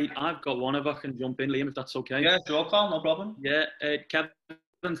 I've got one, if I can jump in, Liam, if that's okay. Yeah, sure, Carl, no problem. Yeah, Kevin,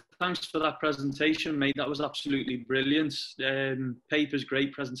 thanks for that presentation, mate. That was absolutely brilliant. Paper's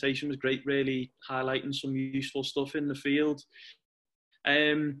great, presentation was great, really highlighting some useful stuff in the field.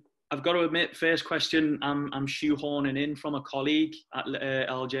 I've got to admit, first question, I'm shoehorning in from a colleague at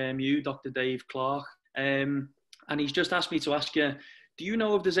LJMU, Dr. Dave Clark, and he's just asked me to ask you, do you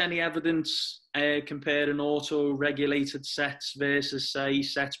know if there's any evidence comparing auto-regulated sets versus, say,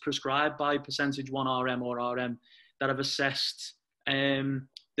 sets prescribed by percentage 1 RM or RM that have assessed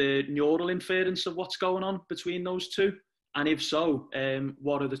the neural inference of what's going on between those two? And if so,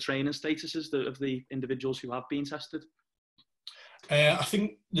 what are the training statuses of the individuals who have been tested? I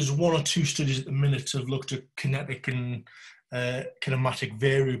think there's 1 or 2 studies at the minute have looked at kinetic and kinematic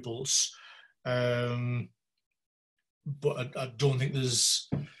variables. But I don't think there's...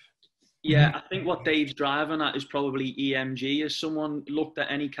 Yeah, I think what Dave's driving at is probably EMG. Has someone looked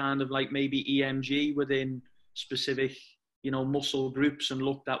at any kind of like maybe EMG within specific, you know, muscle groups and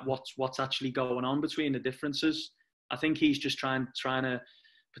looked at what's actually going on between the differences? I think he's just trying to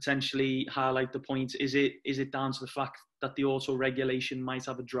potentially highlight the point. Is it down to the fact that the auto-regulation might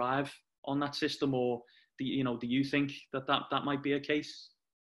have a drive on that system, or do you think that might be a case?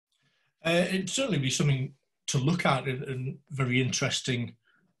 It'd certainly be something to look at, and very interesting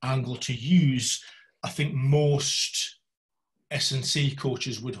angle to use. I think most S&C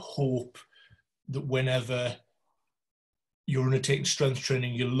coaches would hope that whenever you're undertaking strength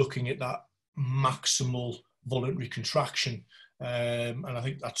training, you're looking at that maximal voluntary contraction. And I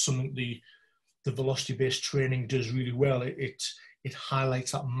think that's something the velocity-based training does really well. It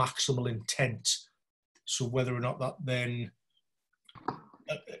highlights that maximal intent. So whether or not that then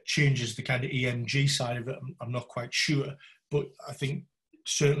changes the kind of EMG side of it, I'm not quite sure. But I think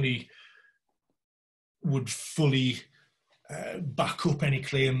certainly would fully back up any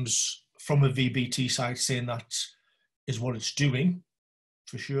claims from a VBT side saying that is what it's doing,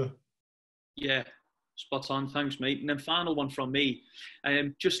 for sure. Yeah, spot on. Thanks, mate. And then final one from me.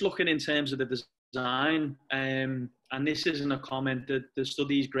 Just looking in terms of the design, and this isn't a comment, that the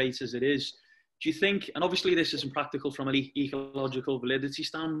study is great as it is. Do you think, and obviously this isn't practical from an ecological validity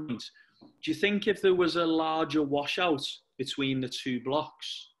standpoint, do you think if there was a larger washout between the 2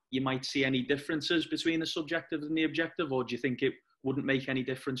 blocks, you might see any differences between the subjective and the objective, or do you think it wouldn't make any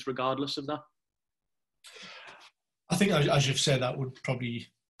difference regardless of that? think, as you've said, that would probably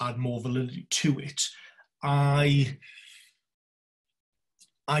add more validity to it. I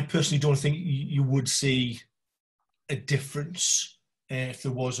personally don't think you would see a difference if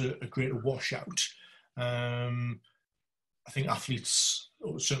there was a greater washout. I think athletes,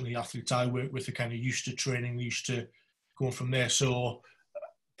 or certainly athletes I work with, are kind of used to training, used to going from there. So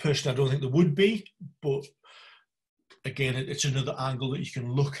personally, I don't think there would be, but again, it's another angle that you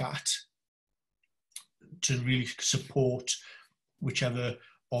can look at to really support whichever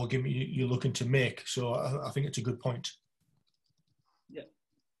argument you're looking to make. So I think it's a good point. Yeah.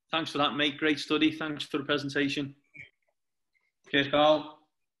 Thanks for that, mate. Great study. Thanks for the presentation. Cheers, Carl.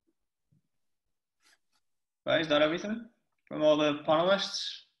 Right, is that everything from all the panelists?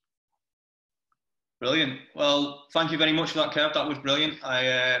 Brilliant. Well, thank you very much for that, Kev. That was brilliant.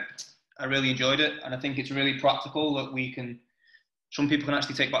 I really enjoyed it, and I think it's really practical that some people can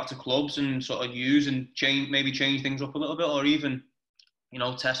actually take back to clubs and sort of use and maybe change things up a little bit, or even,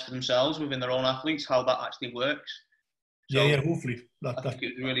 test for themselves within their own athletes how that actually works. So yeah, hopefully. I think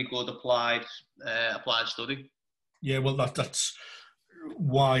it's a really good applied study. Yeah, well, that's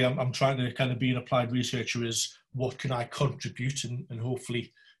why I'm trying to kind of be an applied researcher, is what can I contribute, and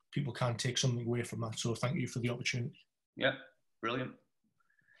hopefully people can take something away from that. So thank you for the opportunity. Yeah, brilliant.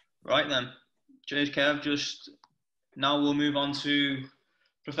 Right then, cheers, Kev. Now we'll move on to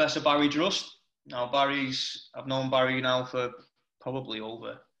Professor Barry Drust. Now I've known Barry now for probably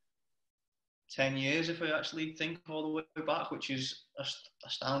over 10 years, if I actually think all the way back, which is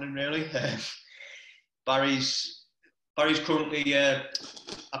astounding, really. Barry's currently a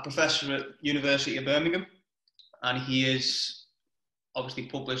professor at University of Birmingham, and he has obviously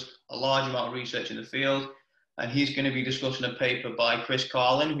published a large amount of research in the field, and he's going to be discussing a paper by Chris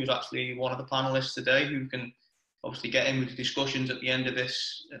Carlin, who's actually one of the panelists today, who can obviously get in with the discussions at the end of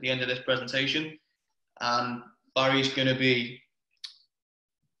this presentation. And Barry's going to be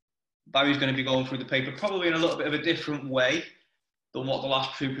going through the paper probably in a little bit of a different way than what the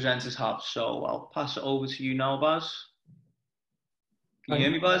last two presenters have. So I'll pass it over to you now, Baz. Can you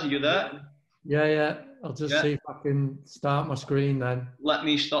hear me, Baz? Are you there? Yeah. I'll just see if I can start my screen then. Let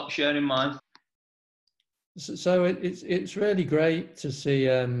me stop sharing mine. So it's really great to see,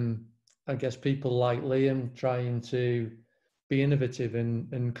 I guess, people like Liam trying to be innovative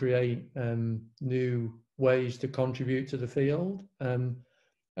and create new ways to contribute to the field.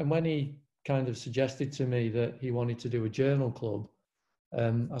 And when he kind of suggested to me that he wanted to do a journal club,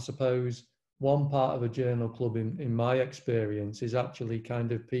 I suppose one part of a journal club in my experience is actually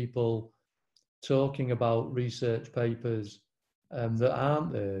kind of people talking about research papers that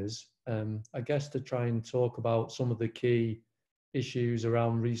aren't theirs, I guess, to try and talk about some of the key issues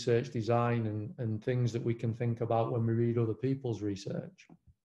around research design and things that we can think about when we read other people's research.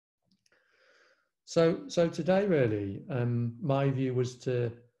 So today, really, my view was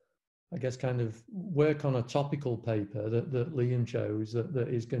to, I guess, kind of work on a topical paper that Liam chose that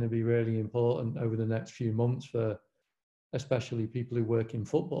is going to be really important over the next few months for especially people who work in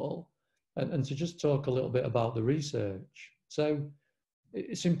football, and to just talk a little bit about the research. So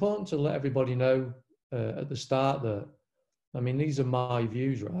it's important to let everybody know at the start that, I mean, these are my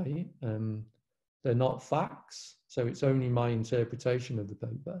views, right? They're not facts, so it's only my interpretation of the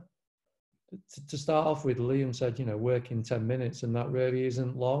paper. To start off with, Liam said, work in 10 minutes, and that really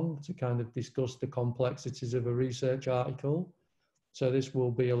isn't long to kind of discuss the complexities of a research article. So this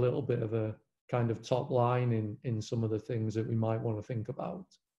will be a little bit of a kind of top line in some of the things that we might want to think about.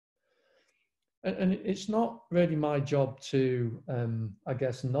 And it's not really my job to, I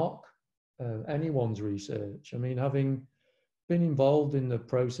guess, knock anyone's research. I mean, having been involved in the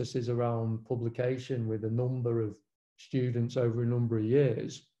processes around publication with a number of students over a number of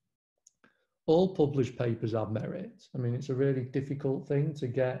years, all published papers have merit. I mean, it's a really difficult thing to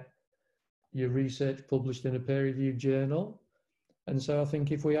get your research published in a peer-reviewed journal. And so I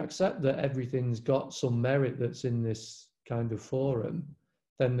think if we accept that everything's got some merit that's in this kind of forum,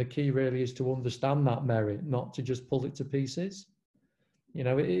 then the key really is to understand that merit, not to just pull it to pieces. It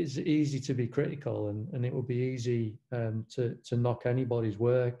is easy to be critical, and it will be easy to knock anybody's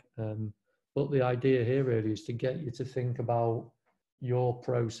work. But the idea here really is to get you to think about your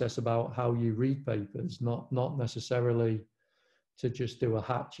process, about how you read papers, not necessarily to just do a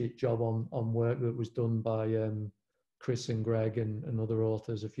hatchet job on work that was done by Chris and Greg and other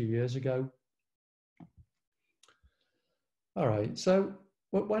authors a few years ago. All right, so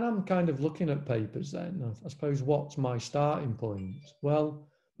when I'm kind of looking at papers then, I suppose, what's my starting point? Well,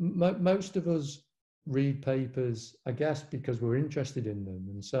 most of us read papers, I guess, because we're interested in them.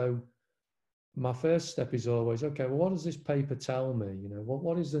 And so my first step is always, okay, well, what does this paper tell me?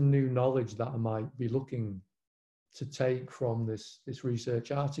 What is the new knowledge that I might be looking to take from this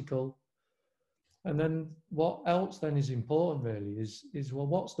research article. And then what else then is important really is well,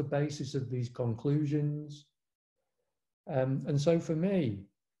 what's the basis of these conclusions? And so for me,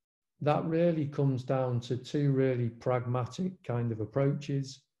 that really comes down to two really pragmatic kind of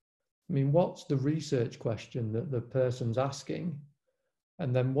approaches. I mean, what's the research question that the person's asking?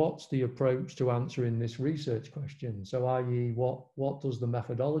 And then what's the approach to answering this research question? So i.e., what does the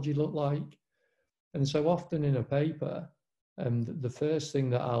methodology look like? And so often in a paper, the first thing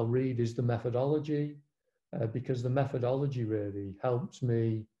that I'll read is the methodology, because the methodology really helps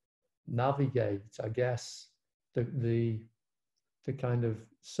me navigate, I guess, the kind of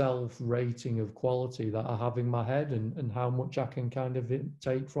self-rating of quality that I have in my head, and how much I can kind of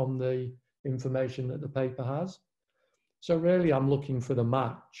take from the information that the paper has. So really I'm looking for the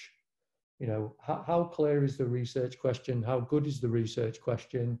match. You know, how clear is the research question? How good is the research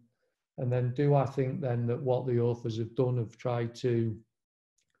question? And then do I think then that what the authors have done have tried to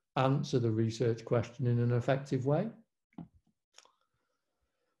answer the research question in an effective way?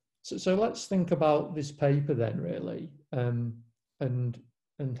 So let's think about this paper then really, and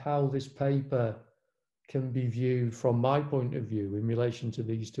how this paper can be viewed from my point of view in relation to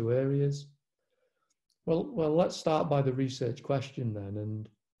these two areas. Well, let's start by the research question then.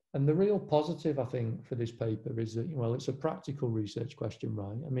 And the real positive, I think, for this paper is that, well, it's a practical research question,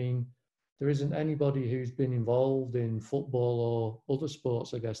 right? I mean, there isn't anybody who's been involved in football or other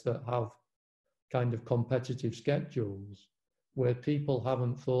sports, I guess, that have kind of competitive schedules where people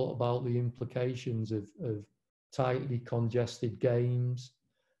haven't thought about the implications of tightly congested games,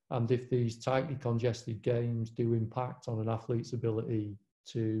 and if these tightly congested games do impact on an athlete's ability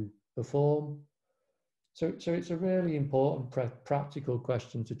to perform. So it's a really important practical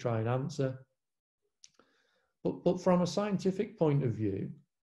question to try and answer. But from a scientific point of view,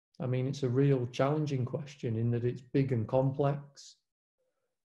 I mean, it's a real challenging question in that it's big and complex.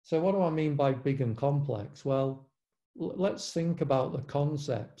 So what do I mean by big and complex? Well, let's think about the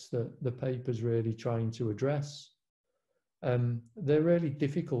concepts that the paper's really trying to address. They're really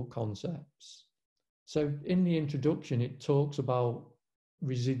difficult concepts. So in the introduction, it talks about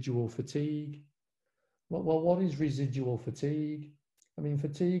residual fatigue. Well, what is residual fatigue? I mean,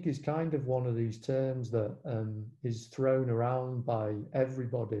 fatigue is kind of one of these terms that is thrown around by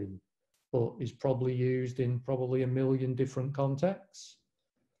everybody, but is probably used in probably a million different contexts.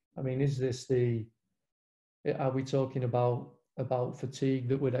 I mean, are we talking about fatigue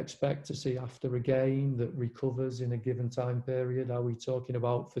that we'd expect to see after a game that recovers in a given time period? Are we talking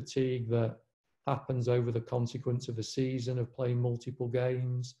about fatigue that happens over the consequence of a season of playing multiple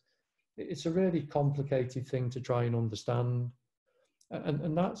games? It's a really complicated thing to try and understand.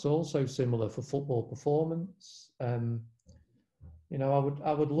 And that's also similar for football performance. You know,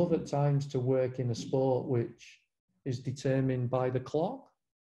 I would love at times to work in a sport which is determined by the clock,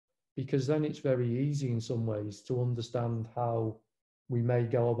 because then it's very easy in some ways to understand how we may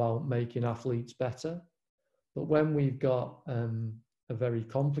go about making athletes better. But when we've got a very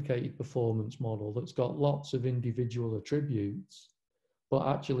complicated performance model that's got lots of individual attributes, but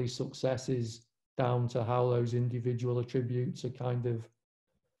actually success is down to how those individual attributes are kind of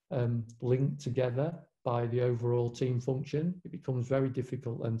linked together by the overall team function, it becomes very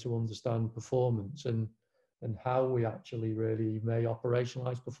difficult then to understand performance and how we actually really may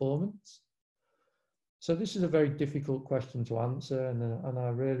operationalize performance. So this is a very difficult question to answer, and I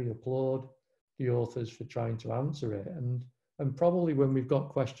really applaud the authors for trying to answer it. And probably when we've got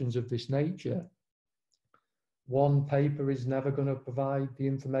questions of this nature, one paper is never going to provide the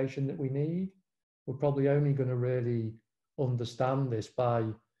information that we need. We're probably only going to really understand this by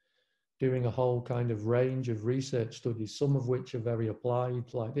doing a whole kind of range of research studies, some of which are very applied,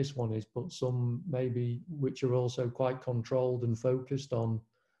 like this one is, but some maybe which are also quite controlled and focused on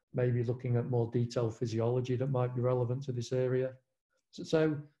maybe looking at more detailed physiology that might be relevant to this area.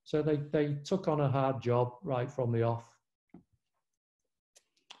 So they took on a hard job right from the off.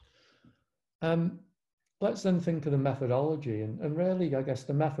 Let's then think of the methodology, and really, I guess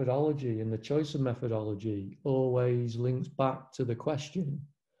the methodology and the choice of methodology always links back to the question.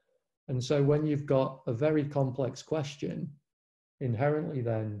 And so when you've got a very complex question, inherently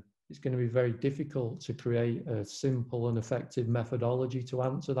then it's going to be very difficult to create a simple and effective methodology to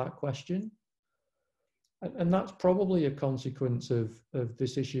answer that question. And that's probably a consequence of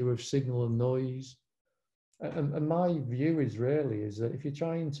this issue of signal and noise. And my view is that if you're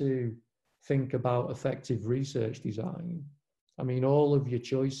trying to think about effective research design, I mean, all of your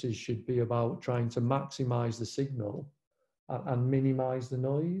choices should be about trying to maximize the signal and minimize the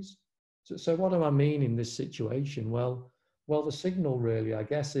noise. So what do I mean in this situation? Well, the signal really, I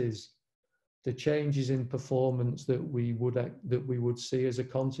guess, is the changes in performance that we would see as a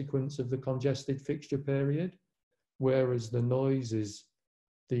consequence of the congested fixture period, whereas the noise is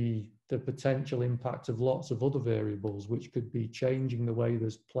the potential impact of lots of other variables, which could be changing the way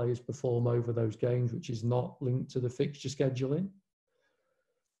those players perform over those games, which is not linked to the fixture scheduling.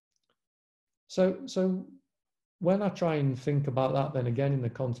 So when I try and think about that, then again, in the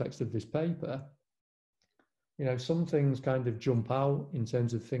context of this paper, you know, some things kind of jump out in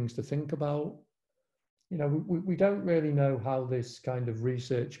terms of things to think about. You know, we don't really know how this kind of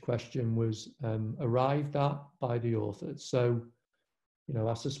research question was arrived at by the authors. So, you know,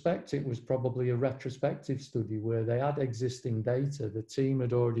 I suspect it was probably a retrospective study where they had existing data. The team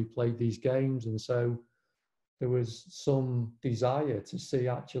had already played these games, and so there was some desire to see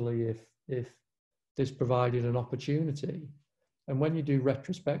actually if this provided an opportunity. And when you do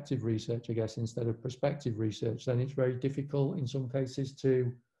retrospective research, I guess, instead of prospective research, then it's very difficult in some cases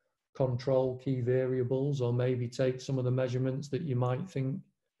to control key variables, or maybe take some of the measurements that you might think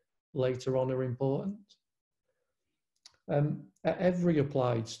later on are important. Every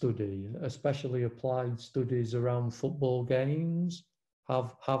applied study, especially applied studies around football games,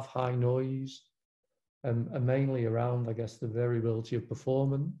 have high noise, and mainly around, I guess, the variability of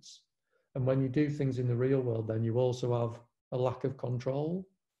performance. And when you do things in the real world, then you also have a lack of control.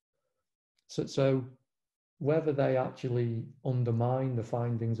 So whether they actually undermine the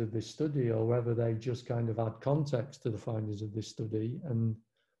findings of this study, or whether they just kind of add context to the findings of this study and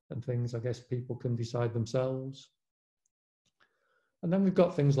things, I guess people can decide themselves. And then we've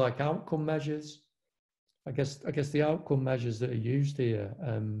got things like outcome measures. I guess the outcome measures that are used here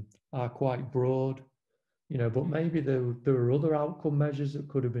are quite broad, you know, but maybe there are other outcome measures that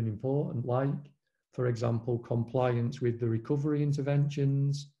could have been important, like, for example, compliance with the recovery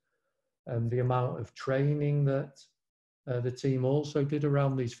interventions, and the amount of training that the team also did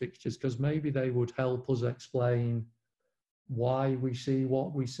around these fixtures, because maybe they would help us explain why we see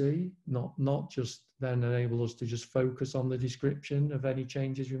what we see, not just then enable us to just focus on the description of any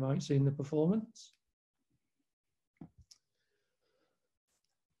changes we might see in the performance.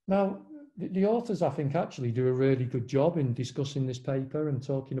 Now, the authors, I think, actually do a really good job in discussing this paper and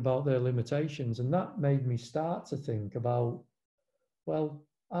talking about their limitations, and that made me start to think about, well,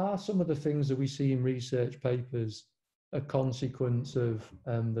 are some of the things that we see in research papers a consequence of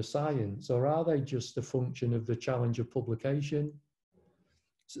the science, or are they just a function of the challenge of publication?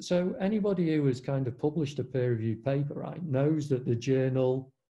 So anybody who has kind of published a peer-reviewed paper, right, knows that the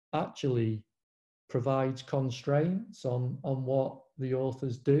journal actually provides constraints on what the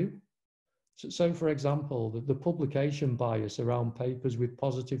authors do. So for example, the publication bias around papers with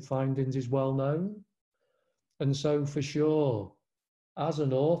positive findings is well known. And so for sure, as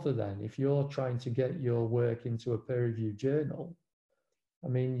an author then, if you're trying to get your work into a peer-reviewed journal, I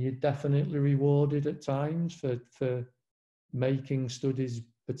mean, you're definitely rewarded at times for making studies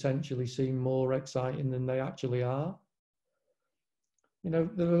potentially seem more exciting than they actually are. You know,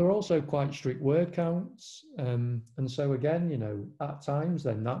 there are also quite strict word counts. And so again, you know, at times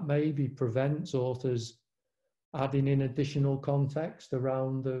then that maybe prevents authors adding in additional context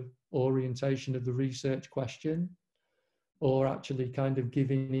around the orientation of the research question, or actually kind of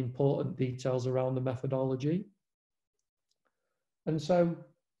giving important details around the methodology. And so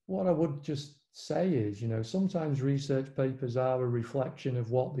what I would just say is, you know, sometimes research papers are a reflection of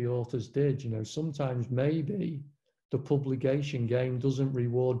what the authors did. You know, sometimes maybe the publication game doesn't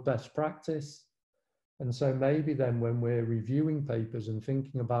reward best practice. And so maybe then when we're reviewing papers and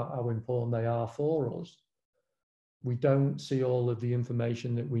thinking about how important they are for us, we don't see all of the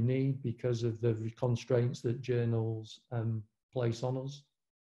information that we need because of the constraints that journals place on us.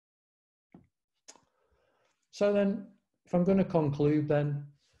 So then, if I'm going to conclude then,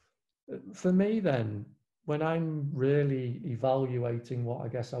 for me then, when I'm really evaluating what I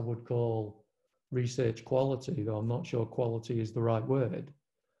guess I would call research quality, though I'm not sure quality is the right word,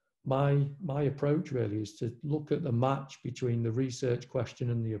 my approach really is to look at the match between the research question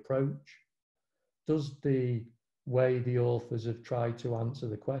and the approach. Does the way the authors have tried to answer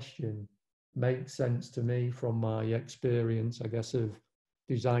the question make sense to me from my experience, I guess, of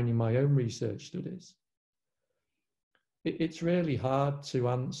designing my own research studies? It's really hard to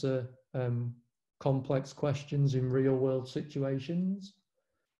answer complex questions in real world situations,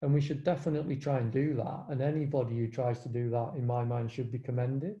 and we should definitely try and do that. And anybody who tries to do that, in my mind, should be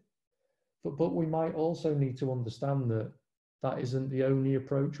commended. But we might also need to understand that that isn't the only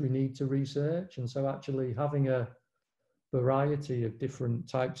approach we need to research. And so actually having a variety of different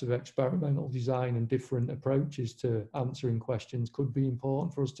types of experimental design and different approaches to answering questions could be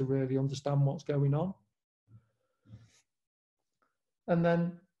important for us to really understand what's going on. And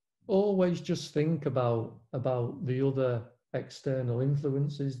then always just think about the other external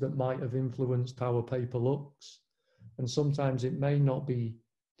influences that might have influenced how a paper looks. And sometimes it may not be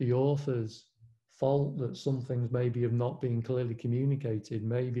the author's fault that some things maybe have not been clearly communicated.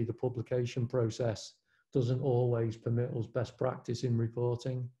 Maybe the publication process doesn't always permit us best practice in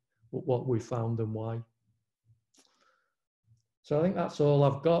reporting what we found and why. So I think that's all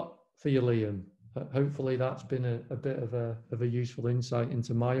I've got for you, Liam. Hopefully that's been a bit of a useful insight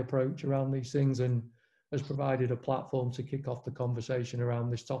into my approach around these things and has provided a platform to kick off the conversation around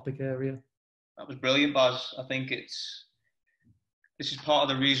this topic area. That was brilliant, Baz. I think this is part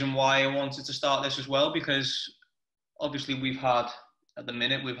of the reason why I wanted to start this as well, because obviously at the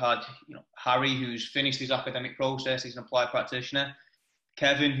minute we've had Harry, who's finished his academic process, he's an applied practitioner.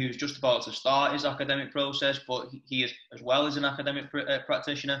 Kevin, who's just about to start his academic process, but he is as well as an academic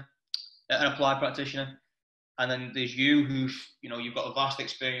practitioner, an applied practitioner. And then there's you, you've got a vast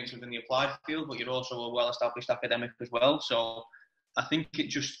experience within the applied field, but you're also a well-established academic as well. So I think it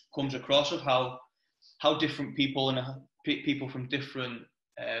just comes across of how different people and people from different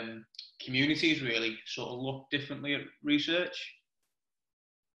communities really sort of look differently at research.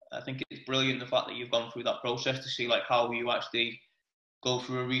 I think it's brilliant the fact that you've gone through that process to see like how you actually go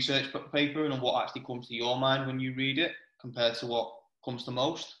through a research paper and what actually comes to your mind when you read it compared to what comes to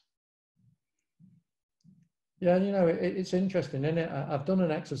most. Yeah, it's interesting, isn't it? I've done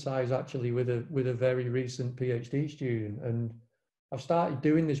an exercise actually with a very recent PhD student, and I've started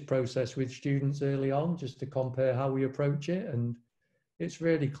doing this process with students early on just to compare how we approach it. And it's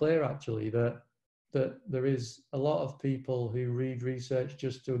really clear actually that there is a lot of people who read research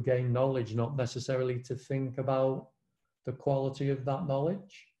just to gain knowledge, not necessarily to think about the quality of that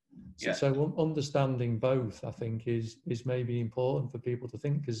knowledge. Yeah. So understanding both, I think, is maybe important for people to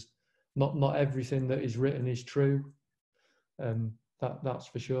think, because not everything that is written is true. That's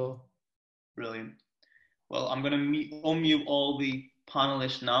for sure. Brilliant. Well, I'm going to unmute all the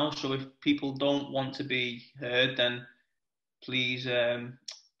panelists now. So if people don't want to be heard, then please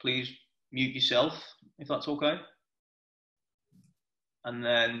mute yourself, if that's okay. And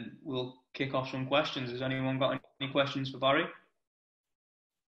then we'll kick off some questions. Has anyone got any questions for Barry?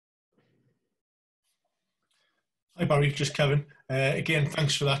 Hi Barry, just Kevin. Again,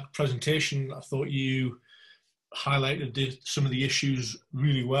 thanks for that presentation. I thought you highlighted some of the issues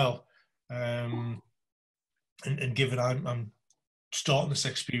really well. And given I'm starting this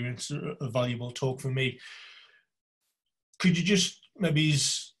experience, a valuable talk for me. Could you just maybe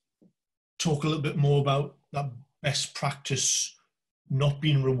talk a little bit more about that best practice not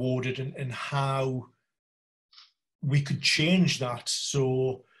being rewarded and how we could change that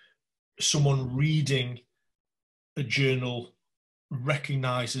so someone reading a journal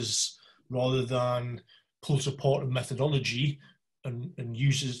recognizes, rather than pulls apart a methodology and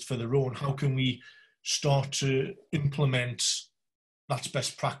uses it for their own? How can we start to implement that's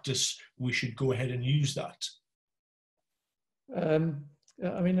best practice? We should go ahead and use that. I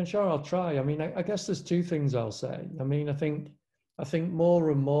mean, I'm sure I'll try. I mean, I guess there's two things I'll say. I mean, I think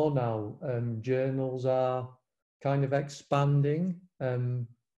more and more now, journals are kind of expanding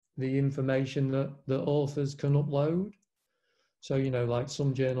the information that authors can upload. So, like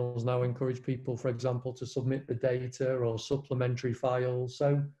some journals now encourage people, for example, to submit the data or supplementary files.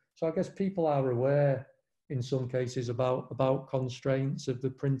 So I guess people are aware in some cases about constraints of the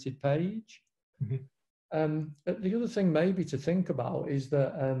printed page. Mm-hmm. The other thing maybe to think about is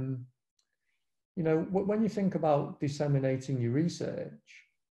that, when you think about disseminating your research,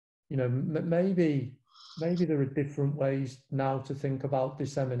 maybe there are different ways now to think about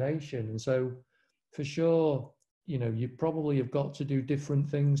dissemination. And so for sure, you probably have got to do different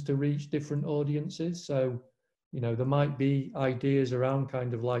things to reach different audiences. So, there might be ideas around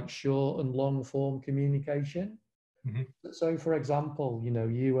kind of like short and long form communication. Mm-hmm. So for example, you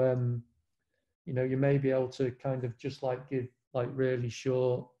may be able to kind of just like give like really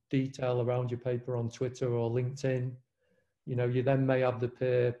short detail around your paper on Twitter or LinkedIn. You then may have the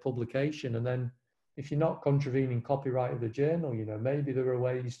peer publication, and then if you're not contravening copyright of the journal, maybe there are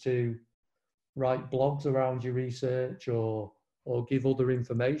ways to write blogs around your research or give other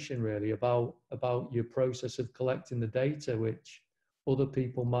information really about your process of collecting the data, which other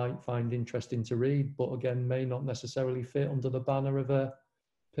people might find interesting to read, but again, may not necessarily fit under the banner of a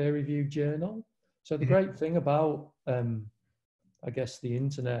peer-reviewed journal. So the great thing about, I guess, the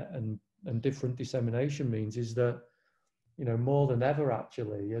internet and different dissemination means is that, more than ever,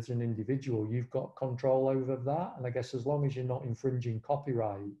 actually, as an individual, you've got control over that. And I guess as long as you're not infringing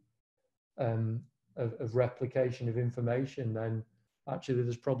copyright of replication of information, then actually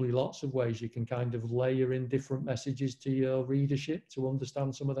there's probably lots of ways you can kind of layer in different messages to your readership to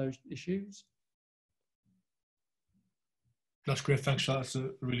understand some of those issues. That's great. Thanks for that. That's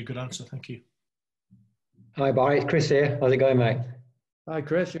a really good answer. Thank you. Hi, Barry. It's Chris here. How's it going, mate? Hi,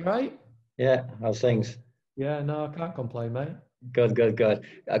 Chris. You right? Yeah, how's things? Yeah, no, I can't complain, mate. Good, good, good.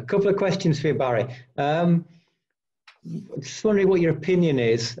 A couple of questions for you, Barry. Just wondering what your opinion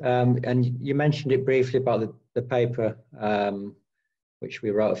is, and you mentioned it briefly about the paper, which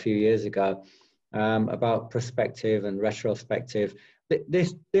we wrote a few years ago, about prospective and retrospective.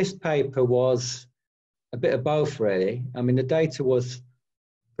 This paper was a bit of both, really. I mean, the data was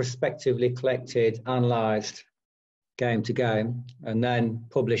prospectively collected, analysed game to game, and then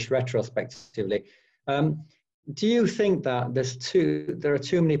published retrospectively. Do you think that there are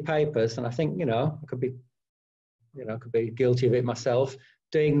too many papers, and I think, I could be guilty of it myself,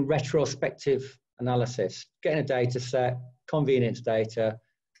 doing retrospective analysis, getting a data set, convenience data,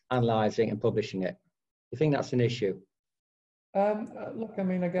 analysing and publishing it? Do you think that's an issue? Look, I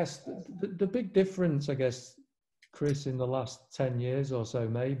mean, I guess the big difference, I guess, Chris, in the last 10 years or so,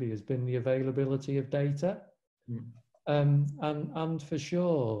 maybe, has been the availability of data. And for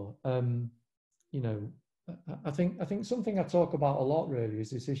sure, I think something I talk about a lot really is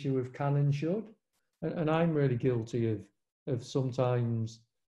this issue of can and should. And I'm really guilty of sometimes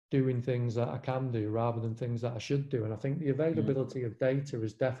doing things that I can do rather than things that I should do. And I think the availability of data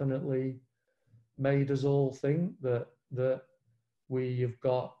has definitely made us all think that we have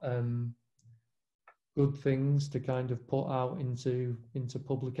got good things to kind of put out into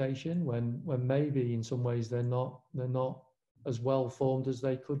publication when maybe in some ways they're not as well formed as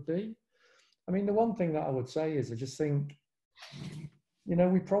they could be. I mean, the one thing that I would say is I just think,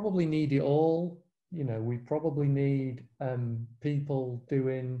 we probably need it all. We probably need people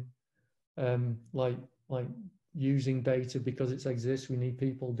doing like using data because it exists. We need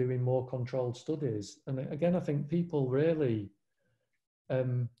people doing more controlled studies. And again, I think people really,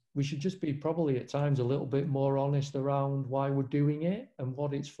 we should just be probably at times a little bit more honest around why we're doing it and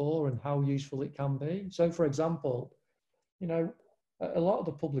what it's for and how useful it can be. So for example, a lot of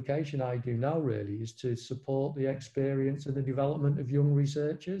the publication I do now really is to support the experience and the development of young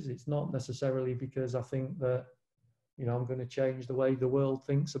researchers. It's not necessarily because I think that, I'm going to change the way the world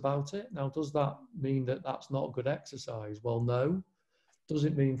thinks about it. Now, does that mean that that's not a good exercise? Well, no. Does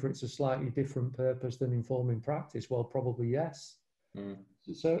it mean for it's a slightly different purpose than informing practice? Well, probably yes.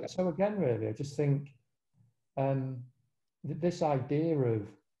 So again, really, I just think this idea of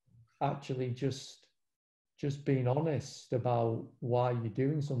actually just being honest about why you're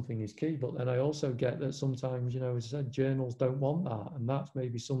doing something is key. But then I also get that sometimes, as I said, journals don't want that. And that's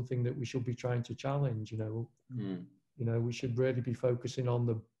maybe something that we should be trying to challenge, we should really be focusing on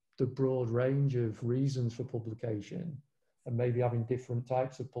the broad range of reasons for publication and maybe having different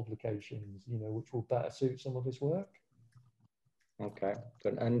types of publications, which will better suit some of this work. Okay,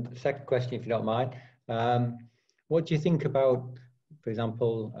 good. And the second question, if you don't mind, what do you think about, for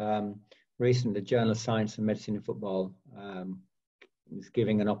example, recently the Journal of Science and Medicine in Football is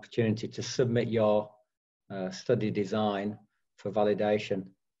giving an opportunity to submit your study design for validation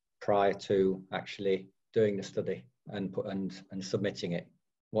prior to actually doing the study and submitting it.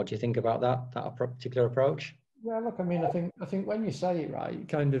 What do you think about that particular approach? Yeah, look, I mean, I think when you say it right,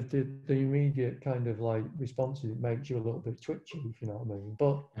 kind of the immediate kind of like response, it makes you a little bit twitchy, if you know what I mean.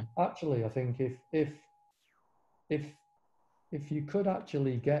 But actually, I think if you could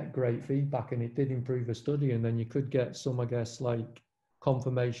actually get great feedback and it did improve a study, and then you could get some, I guess, like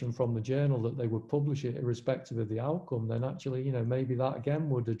confirmation from the journal that they would publish it irrespective of the outcome, then actually, maybe that again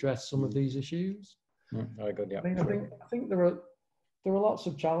would address some of these issues. Very good. Yeah. I mean, I think there are lots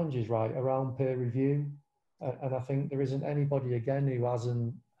of challenges, right, around peer review. And I think there isn't anybody, again, who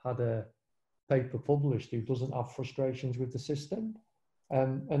hasn't had a paper published who doesn't have frustrations with the system.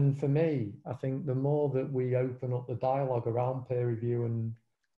 And for me, I think the more that we open up the dialogue around peer review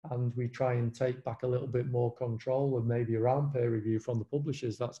and we try and take back a little bit more control and maybe around peer review from the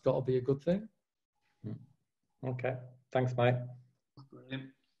publishers, that's got to be a good thing. Okay. Thanks, Mike. Brilliant.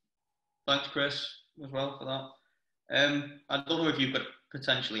 Thanks, Chris, as well for that. I don't know if you could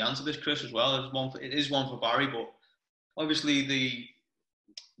potentially answer this, Chris, as well. It is one for Barry, but obviously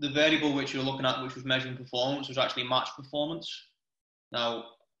the variable which you're looking at, which was measuring performance, was actually match performance. Now,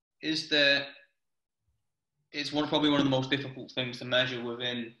 it's probably one of the most difficult things to measure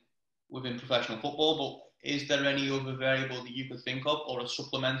within professional football, but is there any other variable that you could think of, or a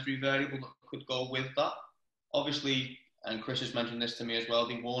supplementary variable that could go with that? Obviously, and Chris has mentioned this to me as well,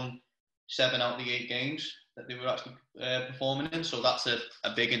 they won 7 out of the 8 games that they were actually performing in, so that's a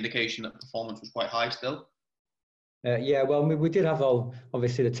big indication that performance was quite high still. Yeah, well, we did have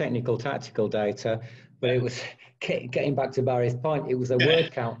obviously the technical, tactical data, but it was getting back to Barry's point. It was a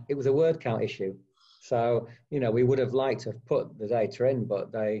word count. It was a word count issue. So we would have liked to have put the data in, but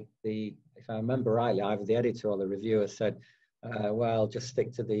if I remember rightly, either the editor or the reviewer said, "Well, just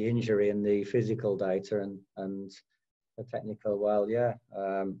stick to the injury and the physical data and the technical." Well, yeah,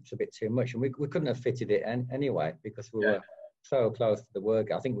 it's a bit too much, and we couldn't have fitted it anyway because we were so close to the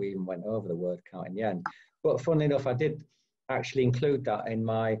word. I think we even went over the word count in the end. But funnily enough, I did actually include that in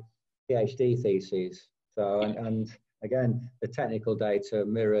my PhD thesis. So, and again, the technical data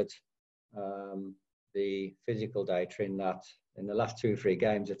mirrored the physical data in that in the last 2 or 3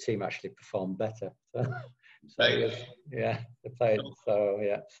 games, the team actually performed better. So it was, they played,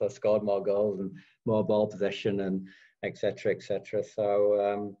 so scored more goals and more ball possession and et cetera, et cetera.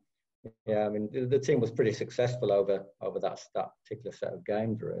 So, I mean, the team was pretty successful over that particular set of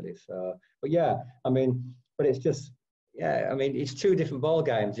games, really. So, but I mean, but it's just, I mean, it's 2 different ball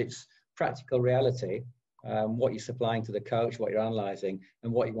games. It's practical reality, what you're supplying to the coach, what you're analysing,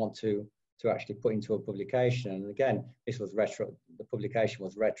 and what you want to actually put into a publication. And again, this was the publication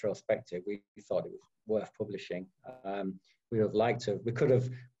was retrospective. We thought it was worth publishing. We could have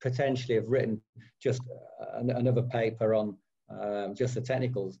potentially have written just another paper on just the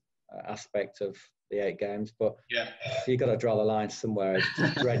technical aspect of the 8 games, but you got to draw the line somewhere. It's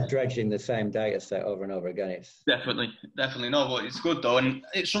just dredging the same data set over and over again. It's definitely no, but it's good though, and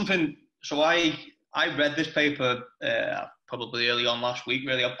it's something. So I read this paper probably early on last week.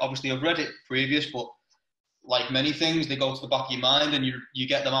 Really, obviously I've read it previous, but like many things, they go to the back of your mind, and you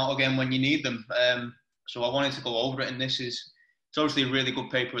get them out again when you need them. So I wanted to go over it, and it's obviously a really good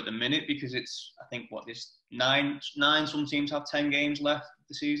paper at the minute because it's, I think, there's 9. Some teams have 10 games left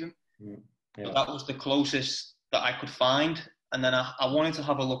the season. But that was the closest that I could find, and then I wanted to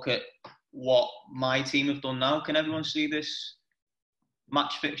have a look at what my team have done now. Can everyone see this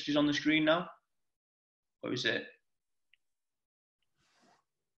match fixtures on the screen now? Or is it?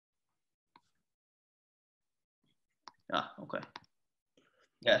 Okay.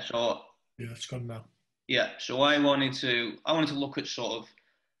 Yeah, so it's gone now. Yeah, so I wanted to look at sort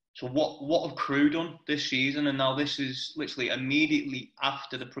of what have Crew done this season, and now this is literally immediately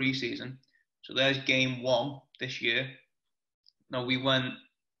after the pre-season. So there's game 1 this year. Now we went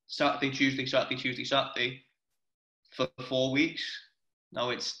Saturday, Tuesday for 4 weeks. Now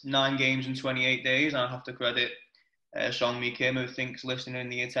it's 9 games in 28 days, and I have to credit Songmi Kim, who I think's listening in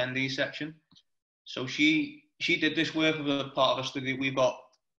the attendees section. So she did this work as a part of a study that we've got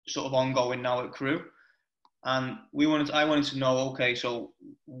sort of ongoing now at Crew. And I wanted to know, okay, so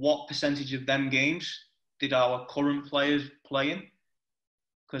what percentage of them games did our current players play in?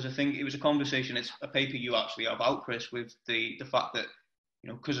 Because I think it was a conversation, it's a paper you actually have out, Chris, with the fact that,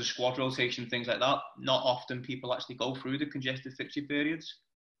 because of squad rotation, things like that, not often people actually go through the congested fixture periods.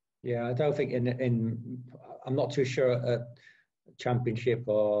 Yeah, I don't think I'm not too sure at Championship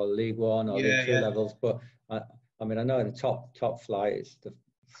or League One or League Two levels, but I mean, I know in the top flight, it's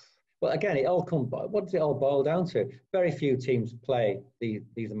well, again, what does it all boil down to? Very few teams play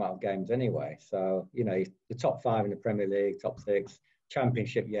these amount of games anyway. So, the top 5 in the Premier League, top 6,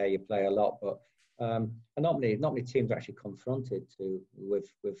 Championship, you play a lot, but not many teams are actually confronted with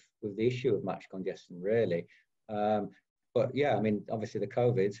the issue of match congestion, really. But I mean, obviously the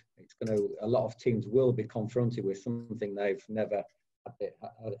COVID, a lot of teams will be confronted with something they've never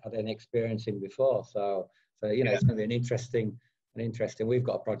had any experience in before. So it's going to be an interesting. We've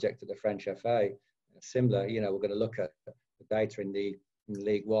got a project at the French FA, similar. We're going to look at the data in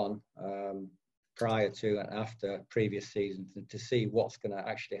League One prior to and after previous seasons to see what's going to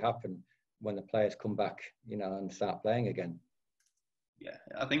actually happen when the players come back, and start playing again. Yeah,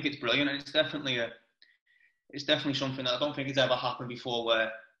 I think it's brilliant, and it's definitely something that I don't think has ever happened before,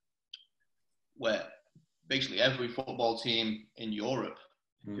 where basically every football team in Europe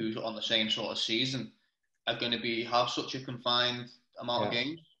who's on the same sort of season are going to have such a confined amount of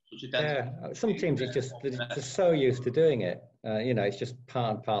games. Some teams they're just so used to doing it. It's just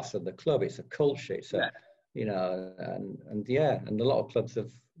part and parcel of the club. It's a culture. It's and a lot of clubs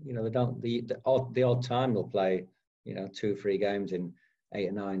have, they don't the odd time they'll play, 2 or 3 games in 8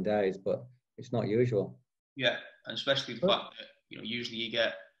 or 9 days, but it's not usual. Yeah, and especially the fact that usually you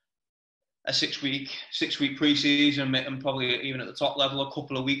get a 6-week pre-season, and probably even at the top level a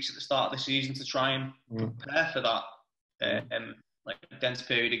couple of weeks at the start of the season to try and prepare for that like dense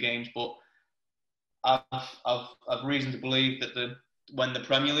period of games. But I've reason to believe that when the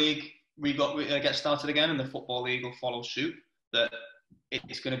Premier League gets started again and the Football League will follow suit, that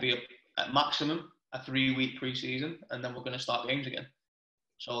it's going to be at maximum a 3-week pre-season, and then we're going to start games again.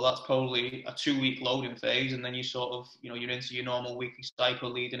 So that's probably a 2-week loading phase, and then you sort of, you're into your normal weekly cycle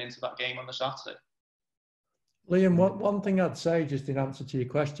leading into that game on the Saturday. Liam, one thing I'd say, just in answer to your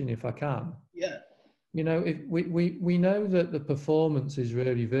question, if I can. Yeah. If we know that the performance is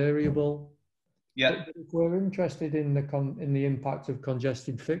really variable. Yeah. But if we're interested in the impact of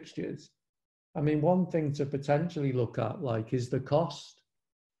congested fixtures, I mean, one thing to potentially look at, is the cost.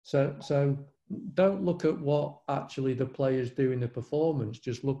 So don't look at what actually the players do in the performance.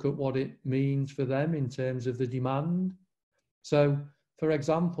 Just look at what it means for them in terms of the demand. So, for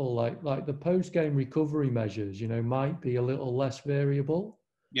example, like the post-game recovery measures, might be a little less variable.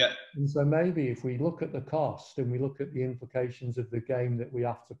 Yeah. And so maybe if we look at the cost and we look at the implications of the game that we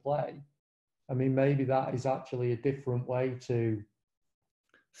have to play, I mean, maybe that is actually a different way to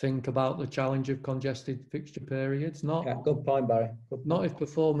think about the challenge of congested fixture periods. Good point, Barry. Not if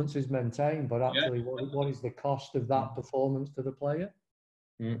performance is maintained, but actually what is the cost of that performance to the player?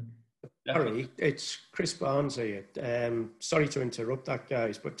 Barry, it's Chris Barnes here. Sorry to interrupt that,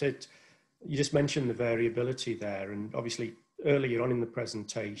 guys, but you just mentioned the variability there, and obviously earlier on in the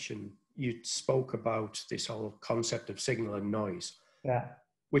presentation you spoke about this whole concept of signal and noise. Yeah.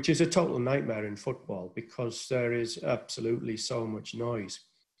 Which is a total nightmare in football because there is absolutely so much noise.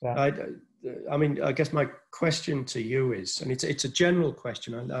 Yeah. I mean, I guess my question to you is, and it's a general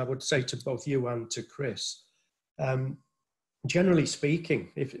question, and I would say to both you and to Chris, generally speaking,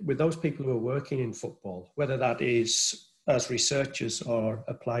 with those people who are working in football, whether that is as researchers or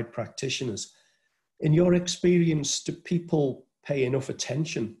applied practitioners, in your experience, do people pay enough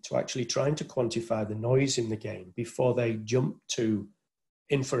attention to actually trying to quantify the noise in the game before they jump to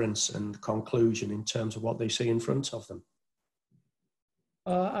inference and conclusion in terms of what they see in front of them?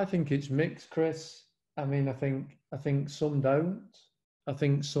 I think it's mixed, Chris. I mean, I think some don't. I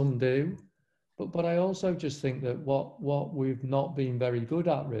think some do. But I also just think that what we've not been very good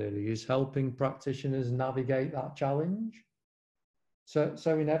at really is helping practitioners navigate that challenge. So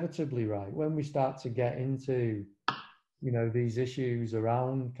inevitably, right, when we start to get into, these issues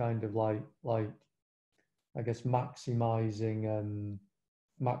around kind of like I guess maximizing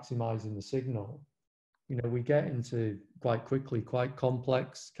the signal, we get into quite quickly quite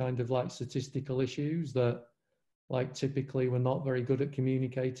complex kind of like statistical issues that typically we're not very good at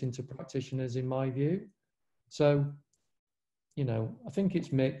communicating to practitioners, in my view. So, I think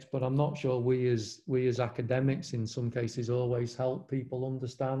it's mixed, but I'm not sure we as academics in some cases always help people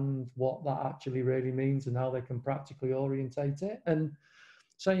understand what that actually really means and how they can practically orientate it. And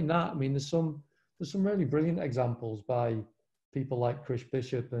saying that, I mean, there's some really brilliant examples by people like Chris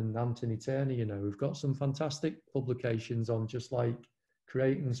Bishop and Anthony Turner, who've got some fantastic publications on just like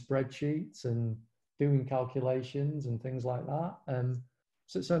creating spreadsheets and doing calculations and things like that.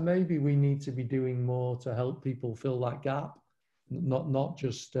 So maybe we need to be doing more to help people fill that gap, not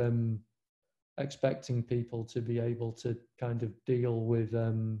just expecting people to be able to kind of deal with,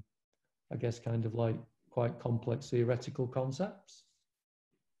 I guess, kind of like quite complex theoretical concepts.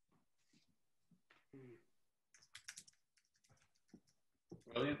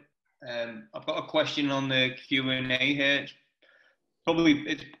 Brilliant. I've got a question on the Q&A here. It's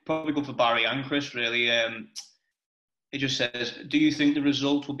probably good for Barry and Chris, really. It just says, do you think the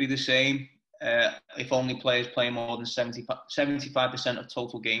result will be the same if only players play more than 75% of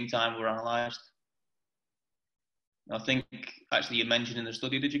total game time were analysed? I think, actually, you mentioned in the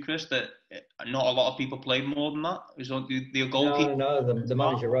study, did you, Chris, that not a lot of people played more than that? It was the goalkeeper. No, the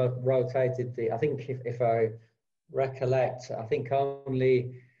manager rotated I think if I recollect, I think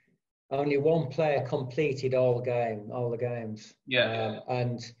only one player completed all the games. Yeah.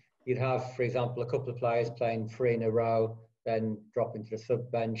 And you'd have, for example, a couple of players playing 3 in a row, then dropping to the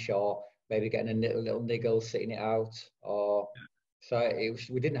sub bench, or maybe getting a little niggle, sitting it out.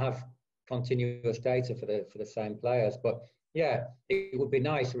 We didn't have continuous data for the same players. But yeah, it would be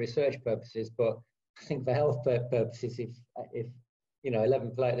nice for research purposes. But I think for health purposes, if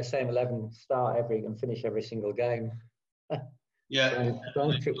 11 players, the same 11 start and finish every single game. Yeah,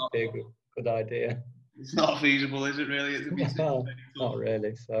 don't think it would be a good idea. It's not feasible, is it really? No, not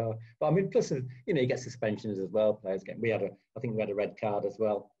really. So, but I mean, plus you get suspensions as well. Players get. I think we had a red card as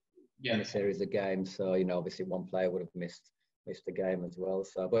well in a series of games. So obviously one player would have missed the game as well.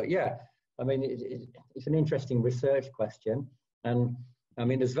 So, but yeah, I mean, it's an interesting research question, and I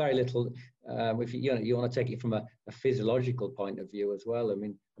mean, there's very little. If you want to take it from a physiological point of view as well. I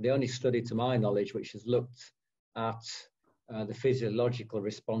mean, the only study, to my knowledge, which has looked at the physiological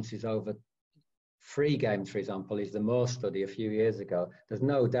responses over 3 games, for example, is the Moore study a few years ago. There's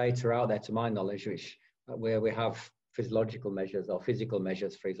no data out there, to my knowledge, where we have physiological measures or physical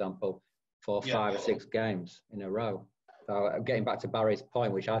measures, for example, for 5 or 6 games in a row. So getting back to Barry's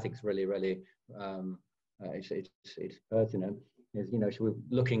point, which I think is really, really, it's pertinent, is, you know, so we're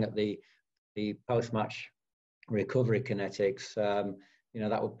looking at the post-match recovery kinetics. You know,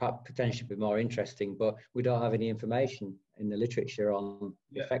 that would potentially be more interesting, but we don't have any information in the literature on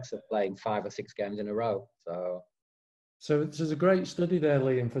the effects of playing 5 or 6 games in a row. So there's a great study there,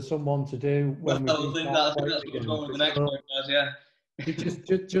 Liam, for someone to do when I think that's what was going with the next point, yeah.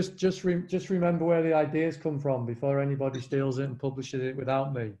 Just remember where the ideas come from before anybody steals it and publishes it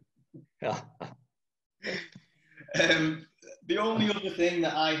without me. The only other thing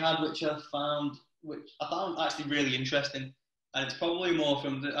that I had, which I found actually really interesting, and it's probably more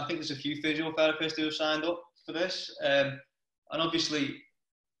from I think there's a few physiotherapists who have signed up for this, and obviously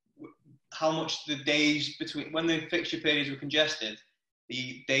how much the days between when the fixture periods were congested,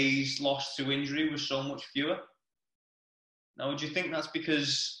 the days lost to injury was so much fewer. Now, would you think that's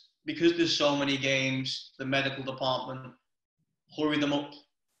because there's so many games, the medical department hurry them up,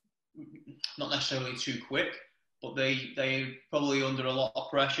 not necessarily too quick, but they probably under a lot of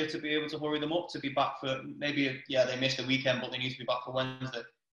pressure to be able to hurry them up to be back for maybe, they missed the weekend, but they need to be back for Wednesday,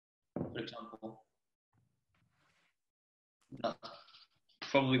 for example. That's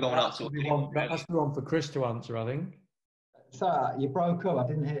probably going out to that's the one for Chris to answer, I think. Sorry, you broke up. I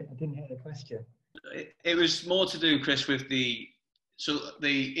didn't hear the question. It was more to do, Chris, with the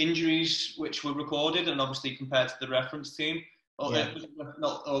injuries which were recorded and obviously compared to the reference team, or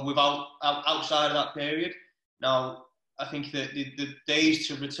without outside of that period. Now, I think that the days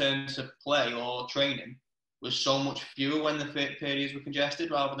to return to play or training was so much fewer when the periods were congested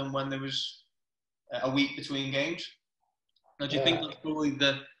rather than when there was a week between games. Now, do you think that's probably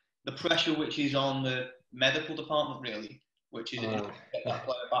the pressure which is on the medical department, really, which is to get that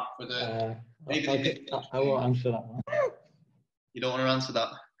player back for the... I won't answer that one. You don't want to answer that?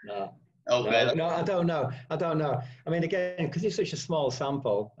 No. Okay. No, I don't know. I mean, again, because it's such a small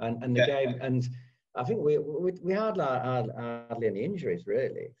sample and the game, and I think we hardly any injuries,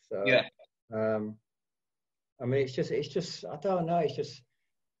 really. So, I mean, it's just I don't know.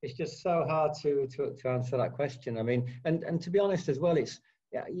 It's just so hard to answer that question. I mean, and to be honest as well, it's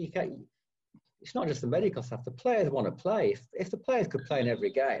not just the medical staff. The players want to play. If the players could play in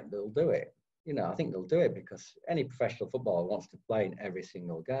every game, they'll do it. You know, I think they'll do it because any professional footballer wants to play in every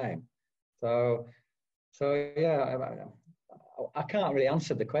single game. So yeah, I can't really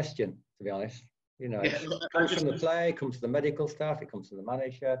answer the question, to be honest. You know, it comes from the player, it comes to the medical staff, it comes to the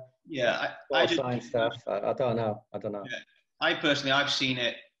manager. Yeah, science staff. I don't know. Yeah. I personally, I've seen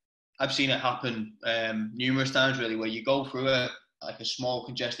it happen numerous times, really, where you go through a small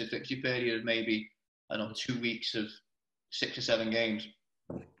congested fixture period of maybe 2 weeks of 6 or 7 games,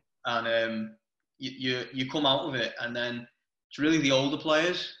 and you come out of it, and then it's really the older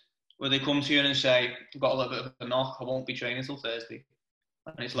players where they come to you and say, "I've got a little bit of a knock, I won't be training till Thursday,"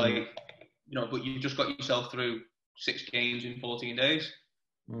 and it's like, but you've just got yourself through 6 games in 14 days,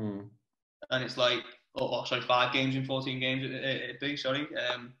 and it's like, 5 games in 14 games it'd be,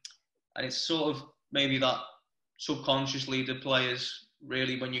 and it's sort of maybe that subconsciously the players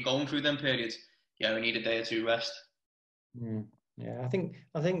really, when you're going through them periods, we need a day or 2 rest. Yeah, I think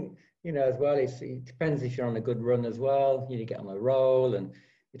as well, it depends if you're on a good run as well. You get on a roll, and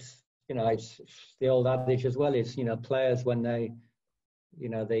it's the old adage as well. Is players when they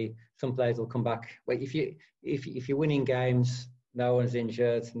some players will come back. Well, if you're winning games, no one's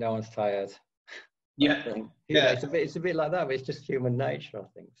injured, no one's tired. It's a bit like that, but it's just human nature, I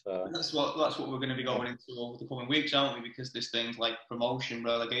think. So that's what we're going to be going into over the coming weeks, aren't we? Because there's things like promotion,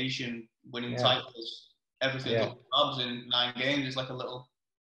 relegation, winning titles, everything up for grabs in 9 games. It's like a little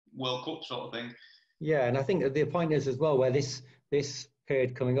World Cup sort of thing. Yeah, and I think that the point is as well, where this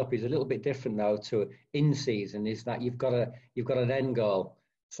period coming up is a little bit different though to in season, is that you've got an end goal.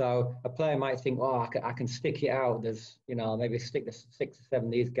 So a player might think, I can stick it out. There's maybe stick the 6 or 7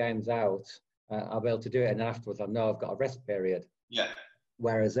 of these games out. I'll be able to do it, and then afterwards I know I've got a rest period. Yeah.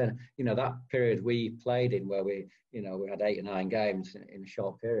 Whereas then, that period we played in, where we had 8 or 9 games in a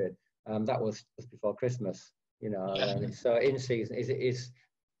short period, that was just before Christmas. So in season is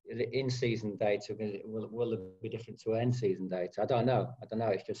the in season data will it be different to end season data? I don't know.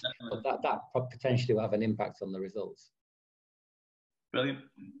 It's just but that potentially will have an impact on the results. Brilliant.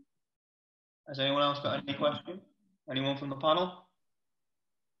 Has anyone else got any question? Anyone from the panel?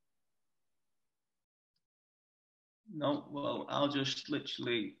 No, well, I'll just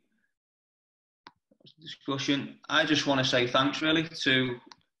literally discussion. I just want to say thanks really to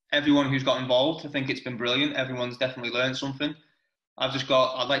everyone who's got involved. I think it's been brilliant. Everyone's definitely learned something.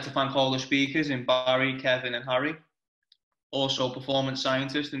 I'd like to thank all the speakers in Barry, Kevin and Harry. Also performance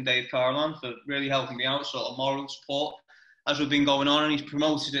scientist and Dave Carlan for really helping me out, sort of moral support as we've been going on, and he's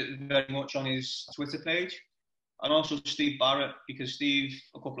promoted it very much on his Twitter page. And also Steve Barrett, because Steve,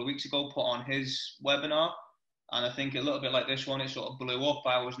 a couple of weeks ago, put on his webinar. And I think a little bit like this one, it sort of blew up.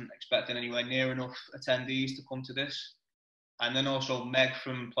 I wasn't expecting anywhere near enough attendees to come to this. And then also Meg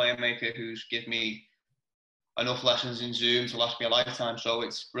from Playmaker, who's given me enough lessons in Zoom to last me a lifetime. So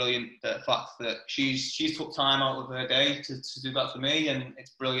it's brilliant, the fact that she's took time out of her day to do that for me. And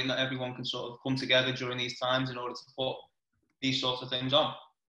it's brilliant that everyone can sort of come together during these times in order to put these sorts of things on.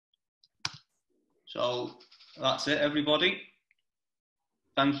 So that's it, everybody.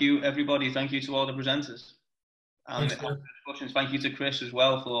 Thank you, everybody. Thank you to all the presenters. And discussions. Thank you to Chris as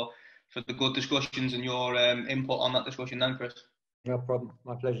well for the good discussions and your input on that discussion then, Chris. No problem.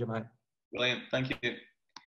 My pleasure, mate. Brilliant. Thank you.